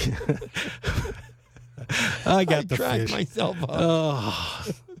 I got the fish. Myself up. Oh.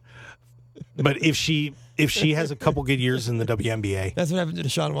 But if she has a couple good years in the WNBA, that's what happened to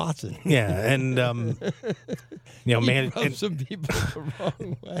Deshaun Watson. Yeah, and man, rubbed some people the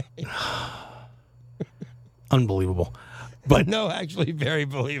wrong way. Unbelievable. But no, actually, very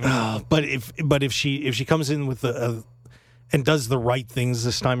believable. But if she comes in with and does the right things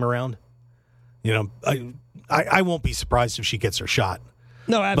this time around, I won't be surprised if she gets her shot.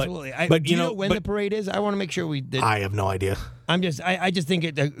 No, absolutely. But do you know when the parade is? I want to make sure we did. I have no idea. I just think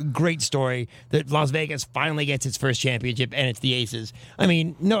it's a great story that Las Vegas finally gets its first championship, and it's the Aces. I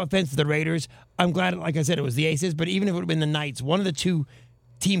mean, no offense to the Raiders. I'm glad, like I said, it was the Aces, but even if it would have been the Knights, one of the two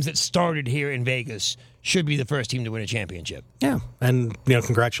teams that started here in Vegas should be the first team to win a championship. Yeah, and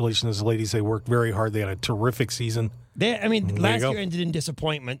congratulations to the ladies. They worked very hard. They had a terrific season. Last year ended in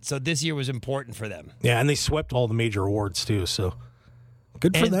disappointment, so this year was important for them. Yeah, and they swept all the major awards too, so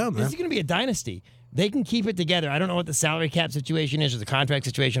good for them. This is going to be a dynasty. They can keep it together. I don't know what the salary cap situation is or the contract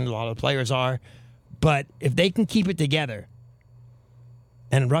situation a lot of the players are, but if they can keep it together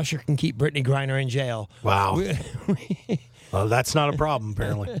and Russia can keep Brittany Griner in jail. Wow. Well, that's not a problem,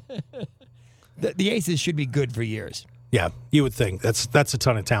 apparently. The Aces should be good for years. Yeah, you would think. That's a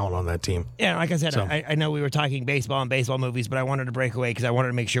ton of talent on that team. Yeah, like I said, I know we were talking baseball and baseball movies, but I wanted to break away because I wanted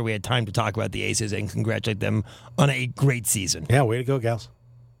to make sure we had time to talk about the Aces and congratulate them on a great season. Yeah, way to go, gals.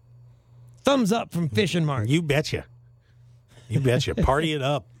 Thumbs up from Fain Mark. You betcha. You betcha. Party it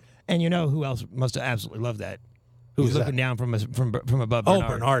up. And you know who else must have absolutely loved that? Who's looking down from above Bernard. Oh,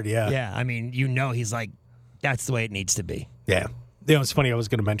 Bernard, yeah. Yeah, I mean, he's like, that's the way it needs to be. Yeah. It's funny. I was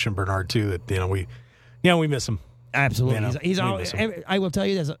going to mention Bernard, too, that, we miss him. Absolutely. He's always, I will tell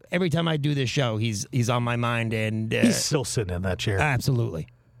you this, every time I do this show, he's on my mind. And he's still sitting in that chair. Absolutely.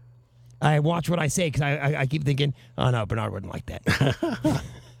 I watch what I say because I keep thinking, oh, no, Bernard wouldn't like that.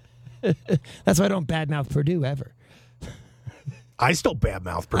 That's why I don't badmouth Purdue ever. I still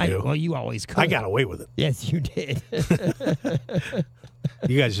badmouth Purdue. Well, you always could. I got away with it. Yes, you did.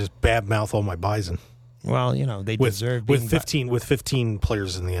 You guys just badmouth all my Bison. Well, they deserve being with 15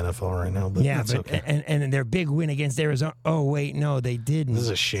 players in the NFL right now. But that's okay. And their big win against Arizona. Oh wait, no, they didn't. This is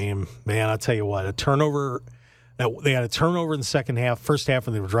a shame, man. I'll tell you what, a turnover. They had a turnover in the second half. First half,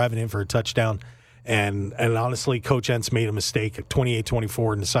 when they were driving in for a touchdown, and honestly, Coach Entz made a mistake at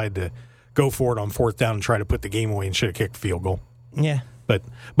 28-24 and decided to go for it on fourth down and try to put the game away and should have kicked a field goal. Yeah. But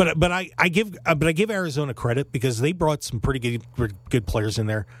I give Arizona credit because they brought some pretty good players in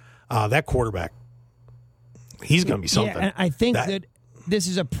there. That quarterback. He's going to be something. Yeah, and I think that this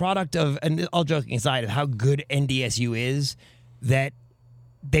is a product of, and all joking aside, of how good NDSU is, that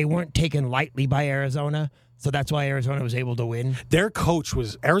they weren't taken lightly by Arizona, so that's why Arizona was able to win.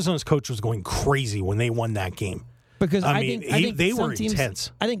 Arizona's coach was going crazy when they won that game. Because I think they were teams,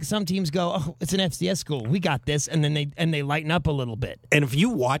 intense. I think some teams go, oh, it's an FCS school, we got this, and then they lighten up a little bit. And if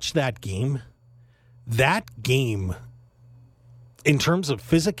you watch that game, in terms of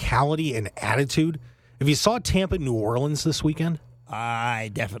physicality and attitude, if you saw Tampa, New Orleans this weekend, I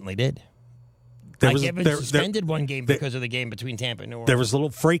definitely did. I suspended one game because of the game between Tampa and New Orleans. There was a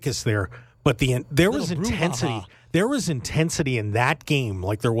little fracas there, but there was intensity. Brouhaha. There was intensity in that game,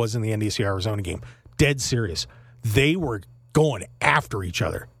 like there was in the NDSU Arizona game. Dead serious. They were going after each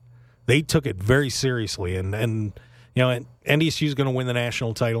other. They took it very seriously, and NDSU is going to win the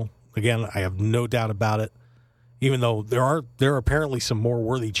national title again. I have no doubt about it. Even though there are apparently some more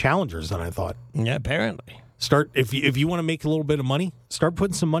worthy challengers than I thought. Yeah, apparently. If you want to make a little bit of money, start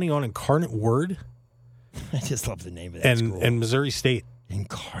putting some money on Incarnate Word. I just love the name of that school. And Missouri State.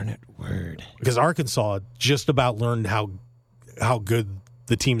 Incarnate Word. Because Arkansas just about learned how how good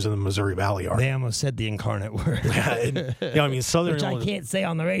the teams in the Missouri Valley are. They almost said the incarnate word. I mean, Southern Which Illinois, I can't say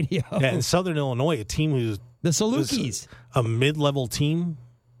on the radio. Yeah, in Southern Illinois, a team who's The Salukis. a mid-level team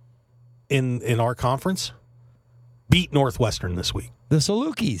in our conference beat Northwestern this week. The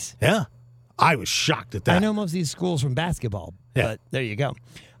Salukis. Yeah. I was shocked at that. I know most of these schools from basketball, but there you go.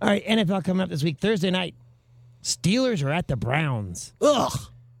 All right, NFL coming up this week. Thursday night, Steelers are at the Browns. Ugh.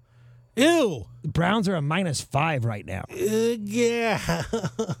 Ew. The Browns are a -5 right now. Yeah.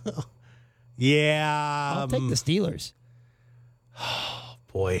 Yeah. I'll take the Steelers.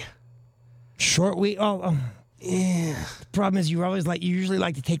 Boy. Short week. Yeah. The problem is you usually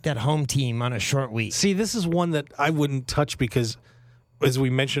like to take that home team on a short week. See, this is one that I wouldn't touch because, as we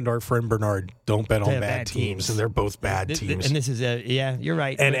mentioned, our friend Bernard, don't bet on bad teams, and they're both bad teams. And this is you're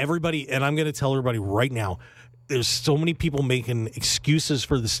right. And everybody, and I'm going to tell everybody right now, there's so many people making excuses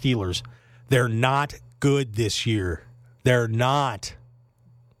for the Steelers. They're not good this year. They're not.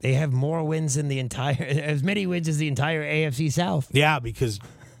 They have more wins than as many wins as the entire AFC South. Yeah, because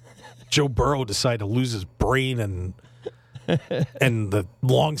Joe Burrow decided to lose his brain and the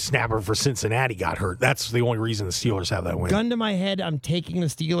long snapper for Cincinnati got hurt. That's the only reason the Steelers have that win. Gun to my head, I'm taking the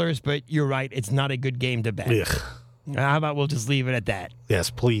Steelers, but you're right. It's not a good game to bet. Ugh. How about we'll just leave it at that? Yes,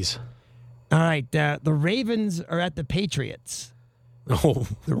 please. All right. The Ravens are at the Patriots. Oh,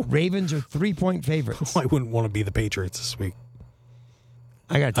 The Ravens are 3-point favorites. I wouldn't want to be the Patriots this week.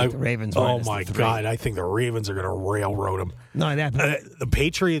 I got to take the Ravens. Oh, minus my the 3. God. I think the Ravens are going to railroad them. No, The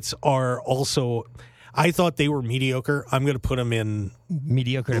Patriots are also, I thought they were mediocre. I'm going to put them in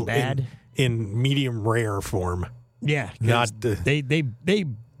mediocre to bad. In medium rare form. Yeah. Not they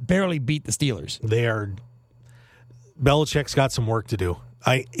barely beat the Steelers. They are. Belichick's got some work to do.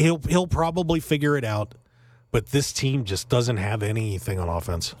 He'll probably figure it out, but this team just doesn't have anything on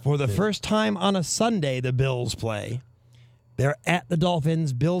offense. For the first time on a Sunday, the Bills play. They're at the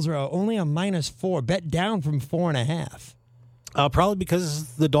Dolphins. Bills are only a -4, bet down from 4.5. Probably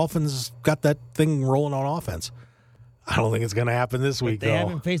because the Dolphins got that thing rolling on offense. I don't think it's going to happen this week. They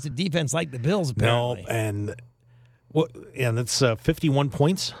haven't faced a defense like the Bills, apparently. No, and it's 51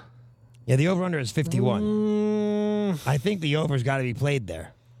 points. Yeah, the over-under is 51. I think the over's got to be played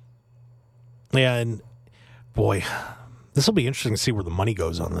there. Yeah, and boy, this will be interesting to see where the money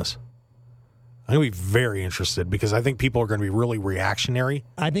goes on this. I'm going to be very interested because I think people are going to be really reactionary.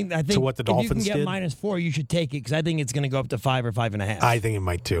 I think to what the Dolphins if you can get did. -4, you should take it because I think it's going to go up to 5 or 5.5. I think it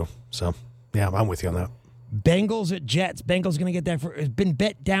might too. So, yeah, I'm with you on that. Bengals at Jets. Bengals going to get that. It's been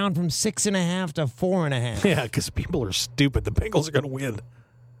bet down from 6.5 to 4.5. Yeah, because people are stupid. The Bengals are going to win.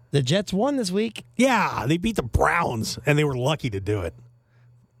 The Jets won this week. Yeah, they beat the Browns, and they were lucky to do it.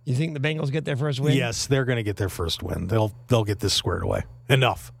 You think the Bengals get their first win? Yes, they're going to get their first win. They'll get this squared away.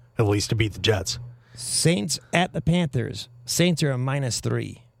 Enough, at least, to beat the Jets. Saints at the Panthers. Saints are a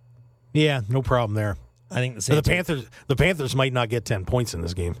 -3. Yeah, no problem there. I think the Saints. The Panthers might not get 10 points in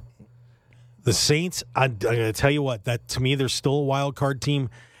this game. The Saints, I'm going to tell you what, that to me, they're still a wild card team,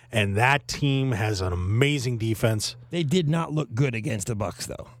 and that team has an amazing defense. They did not look good against the Bucs,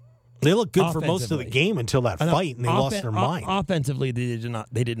 though. They looked good for most of the game until that fight, and they lost their mind. Offensively, they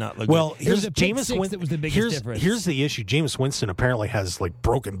did not look well, good. here's Jameis Winston. That was the biggest difference. Here's the issue. Jameis Winston apparently has like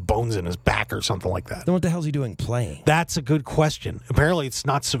broken bones in his back or something like that. Then what the hell is he doing playing? That's a good question. Apparently, it's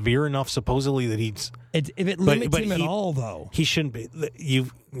not severe enough. Supposedly that he's. If it limits him at all, though, he shouldn't be. You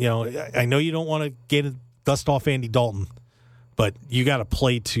know, I know you don't want to get dust off Andy Dalton, but you got to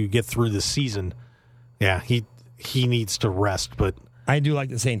play to get through the season. Yeah, he needs to rest, but. I do like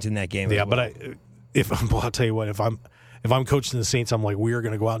the Saints in that game. Yeah, as well. but I'll tell you what, if I'm coaching the Saints, I'm like, we are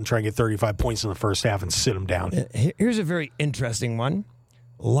going to go out and try and get 35 points in the first half and sit them down. Here's a very interesting one.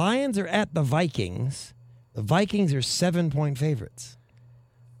 Lions are at the Vikings. The Vikings are 7-point favorites.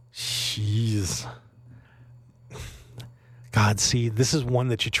 Jeez. God, see, this is one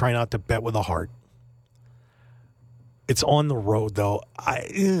that you try not to bet with a heart. It's on the road, though.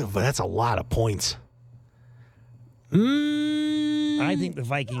 But that's a lot of points. I think the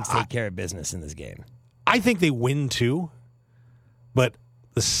Vikings take care of business in this game. I think they win, too. But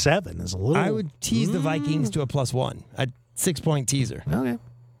the 7 is a little... I would tease the Vikings to a +1. A 6-point teaser. Okay.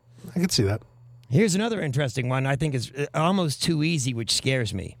 I could see that. Here's another interesting one I think is almost too easy, which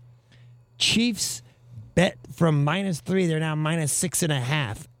scares me. Chiefs bet from -3. They're now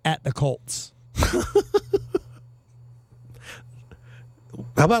 -6.5 at the Colts.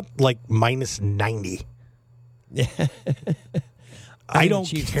 How about like -90? Yeah. I don't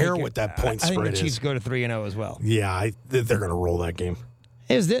care what that point spread is. I think the Chiefs go to 3-0 as well. Yeah, they're going to roll that game.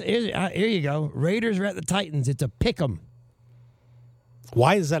 Here you go. Raiders are at the Titans. It's a pick 'em.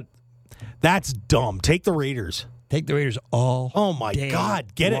 Why is that? That's dumb. Take the Raiders. Take the Raiders all. Oh, my day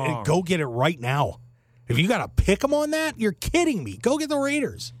God. Get long. it. Go get it right now. If you got to pick them on that, you're kidding me. Go get the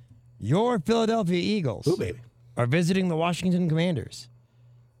Raiders. Your Philadelphia Eagles Ooh, baby. are visiting the Washington Commanders.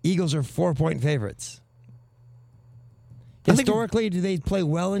 Eagles are 4-point favorites. Historically, do they play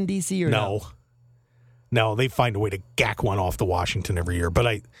well in D.C. or no? No, they find a way to gack one off to Washington every year.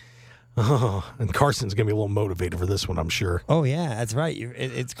 But and Carson's going to be a little motivated for this one, I'm sure. Oh, yeah, that's right.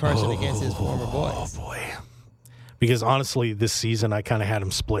 It's Carson against his former boys. Oh, boy. Because, honestly, this season, I kind of had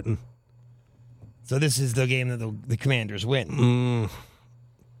them splitting. So this is the game that the Commanders win.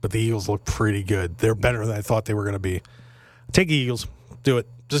 But the Eagles look pretty good. They're better than I thought they were going to be. Take the Eagles. Do it.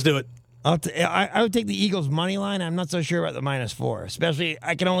 Just do it. I would take the Eagles' money line. I'm not so sure about the -4. Especially,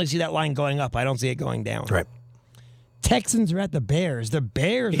 I can only see that line going up. I don't see it going down. Right. Texans are at the Bears. The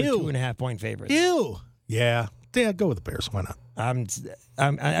Bears are Ew. 2.5-point favorites. Ew. Yeah, go with the Bears. Why not?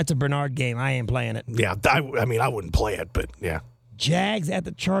 That's a Bernard game. I ain't playing it. Yeah, I mean, I wouldn't play it, but yeah. Jags at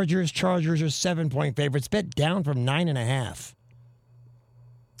the Chargers. Chargers are 7-point favorites. Bet down from 9.5.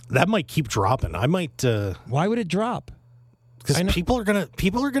 That might keep dropping. I might. Why would it drop? Because people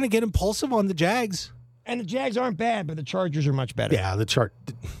are gonna get impulsive on the Jags. And the Jags aren't bad, but the Chargers are much better. Yeah,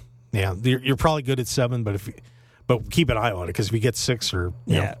 Yeah, you're probably good at 7, but keep an eye on it because if you get 6 or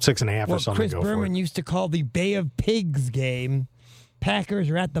 6.5 or something, Chris go Berman for it. used to call the Bay of Pigs game. Packers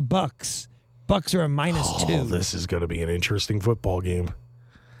are at the Bucks. Bucks are a -2. This is going to be an interesting football game.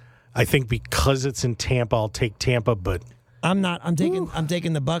 I think because it's in Tampa, I'll take Tampa, but I'm not. I'm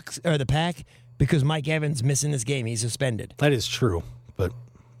taking the Bucks or the Pack because Mike Evans missing this game. He's suspended. that is true. But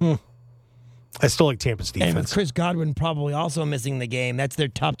I still like Tampa's defense. And with Chris Godwin probably also missing the game, that's their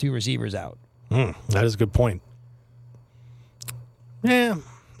top 2 receivers out. That is a good point. Yeah,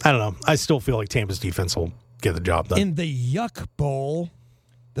 I don't know. I still feel like Tampa's defense will get the job done. In the Yuck Bowl,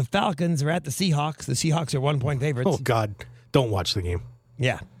 the Falcons are at the Seahawks. The Seahawks are 1-point favorites. Oh, God. Don't watch the game.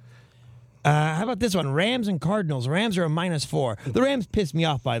 Yeah. How about this one? Rams and Cardinals. Rams are a -4. The Rams pissed me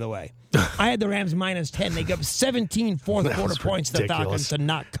off, by the way. I had the Rams -10. They gave 17 fourth-quarter points to the Falcons to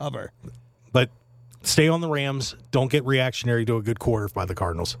not cover. But stay on the Rams. Don't get reactionary to a good quarter by the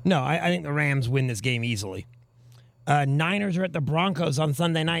Cardinals. No, I think the Rams win this game easily. Niners are at the Broncos on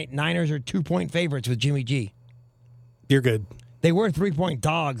Sunday night. Niners are 2-point favorites with Jimmy G. You're good. They were 3-point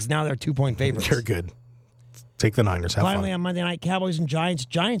dogs. Now they're 2-point favorites. You're good. Take the Niners. Have Finally, fun. on Monday night, Cowboys and Giants.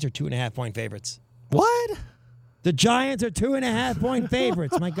 Giants are 2.5-point favorites. What? The Giants are 2.5-point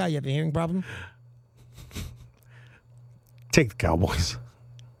favorites. My God, you have a hearing problem? Take the Cowboys.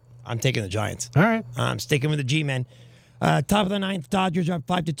 I'm taking the Giants. All right. I'm sticking with the G-men. Top of the 9th, Dodgers are up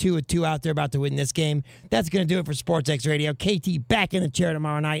 5-2 with 2 out there about to win this game. That's going to do it for SportsX Radio. KT back in the chair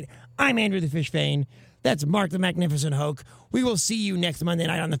tomorrow night. I'm Andrew the Fish Fain. That's Mark the Magnificent Hoke. We will see you next Monday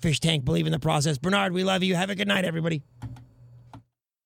night on the Fish Tank. Believe in the process. Bernard, we love you. Have a good night, everybody.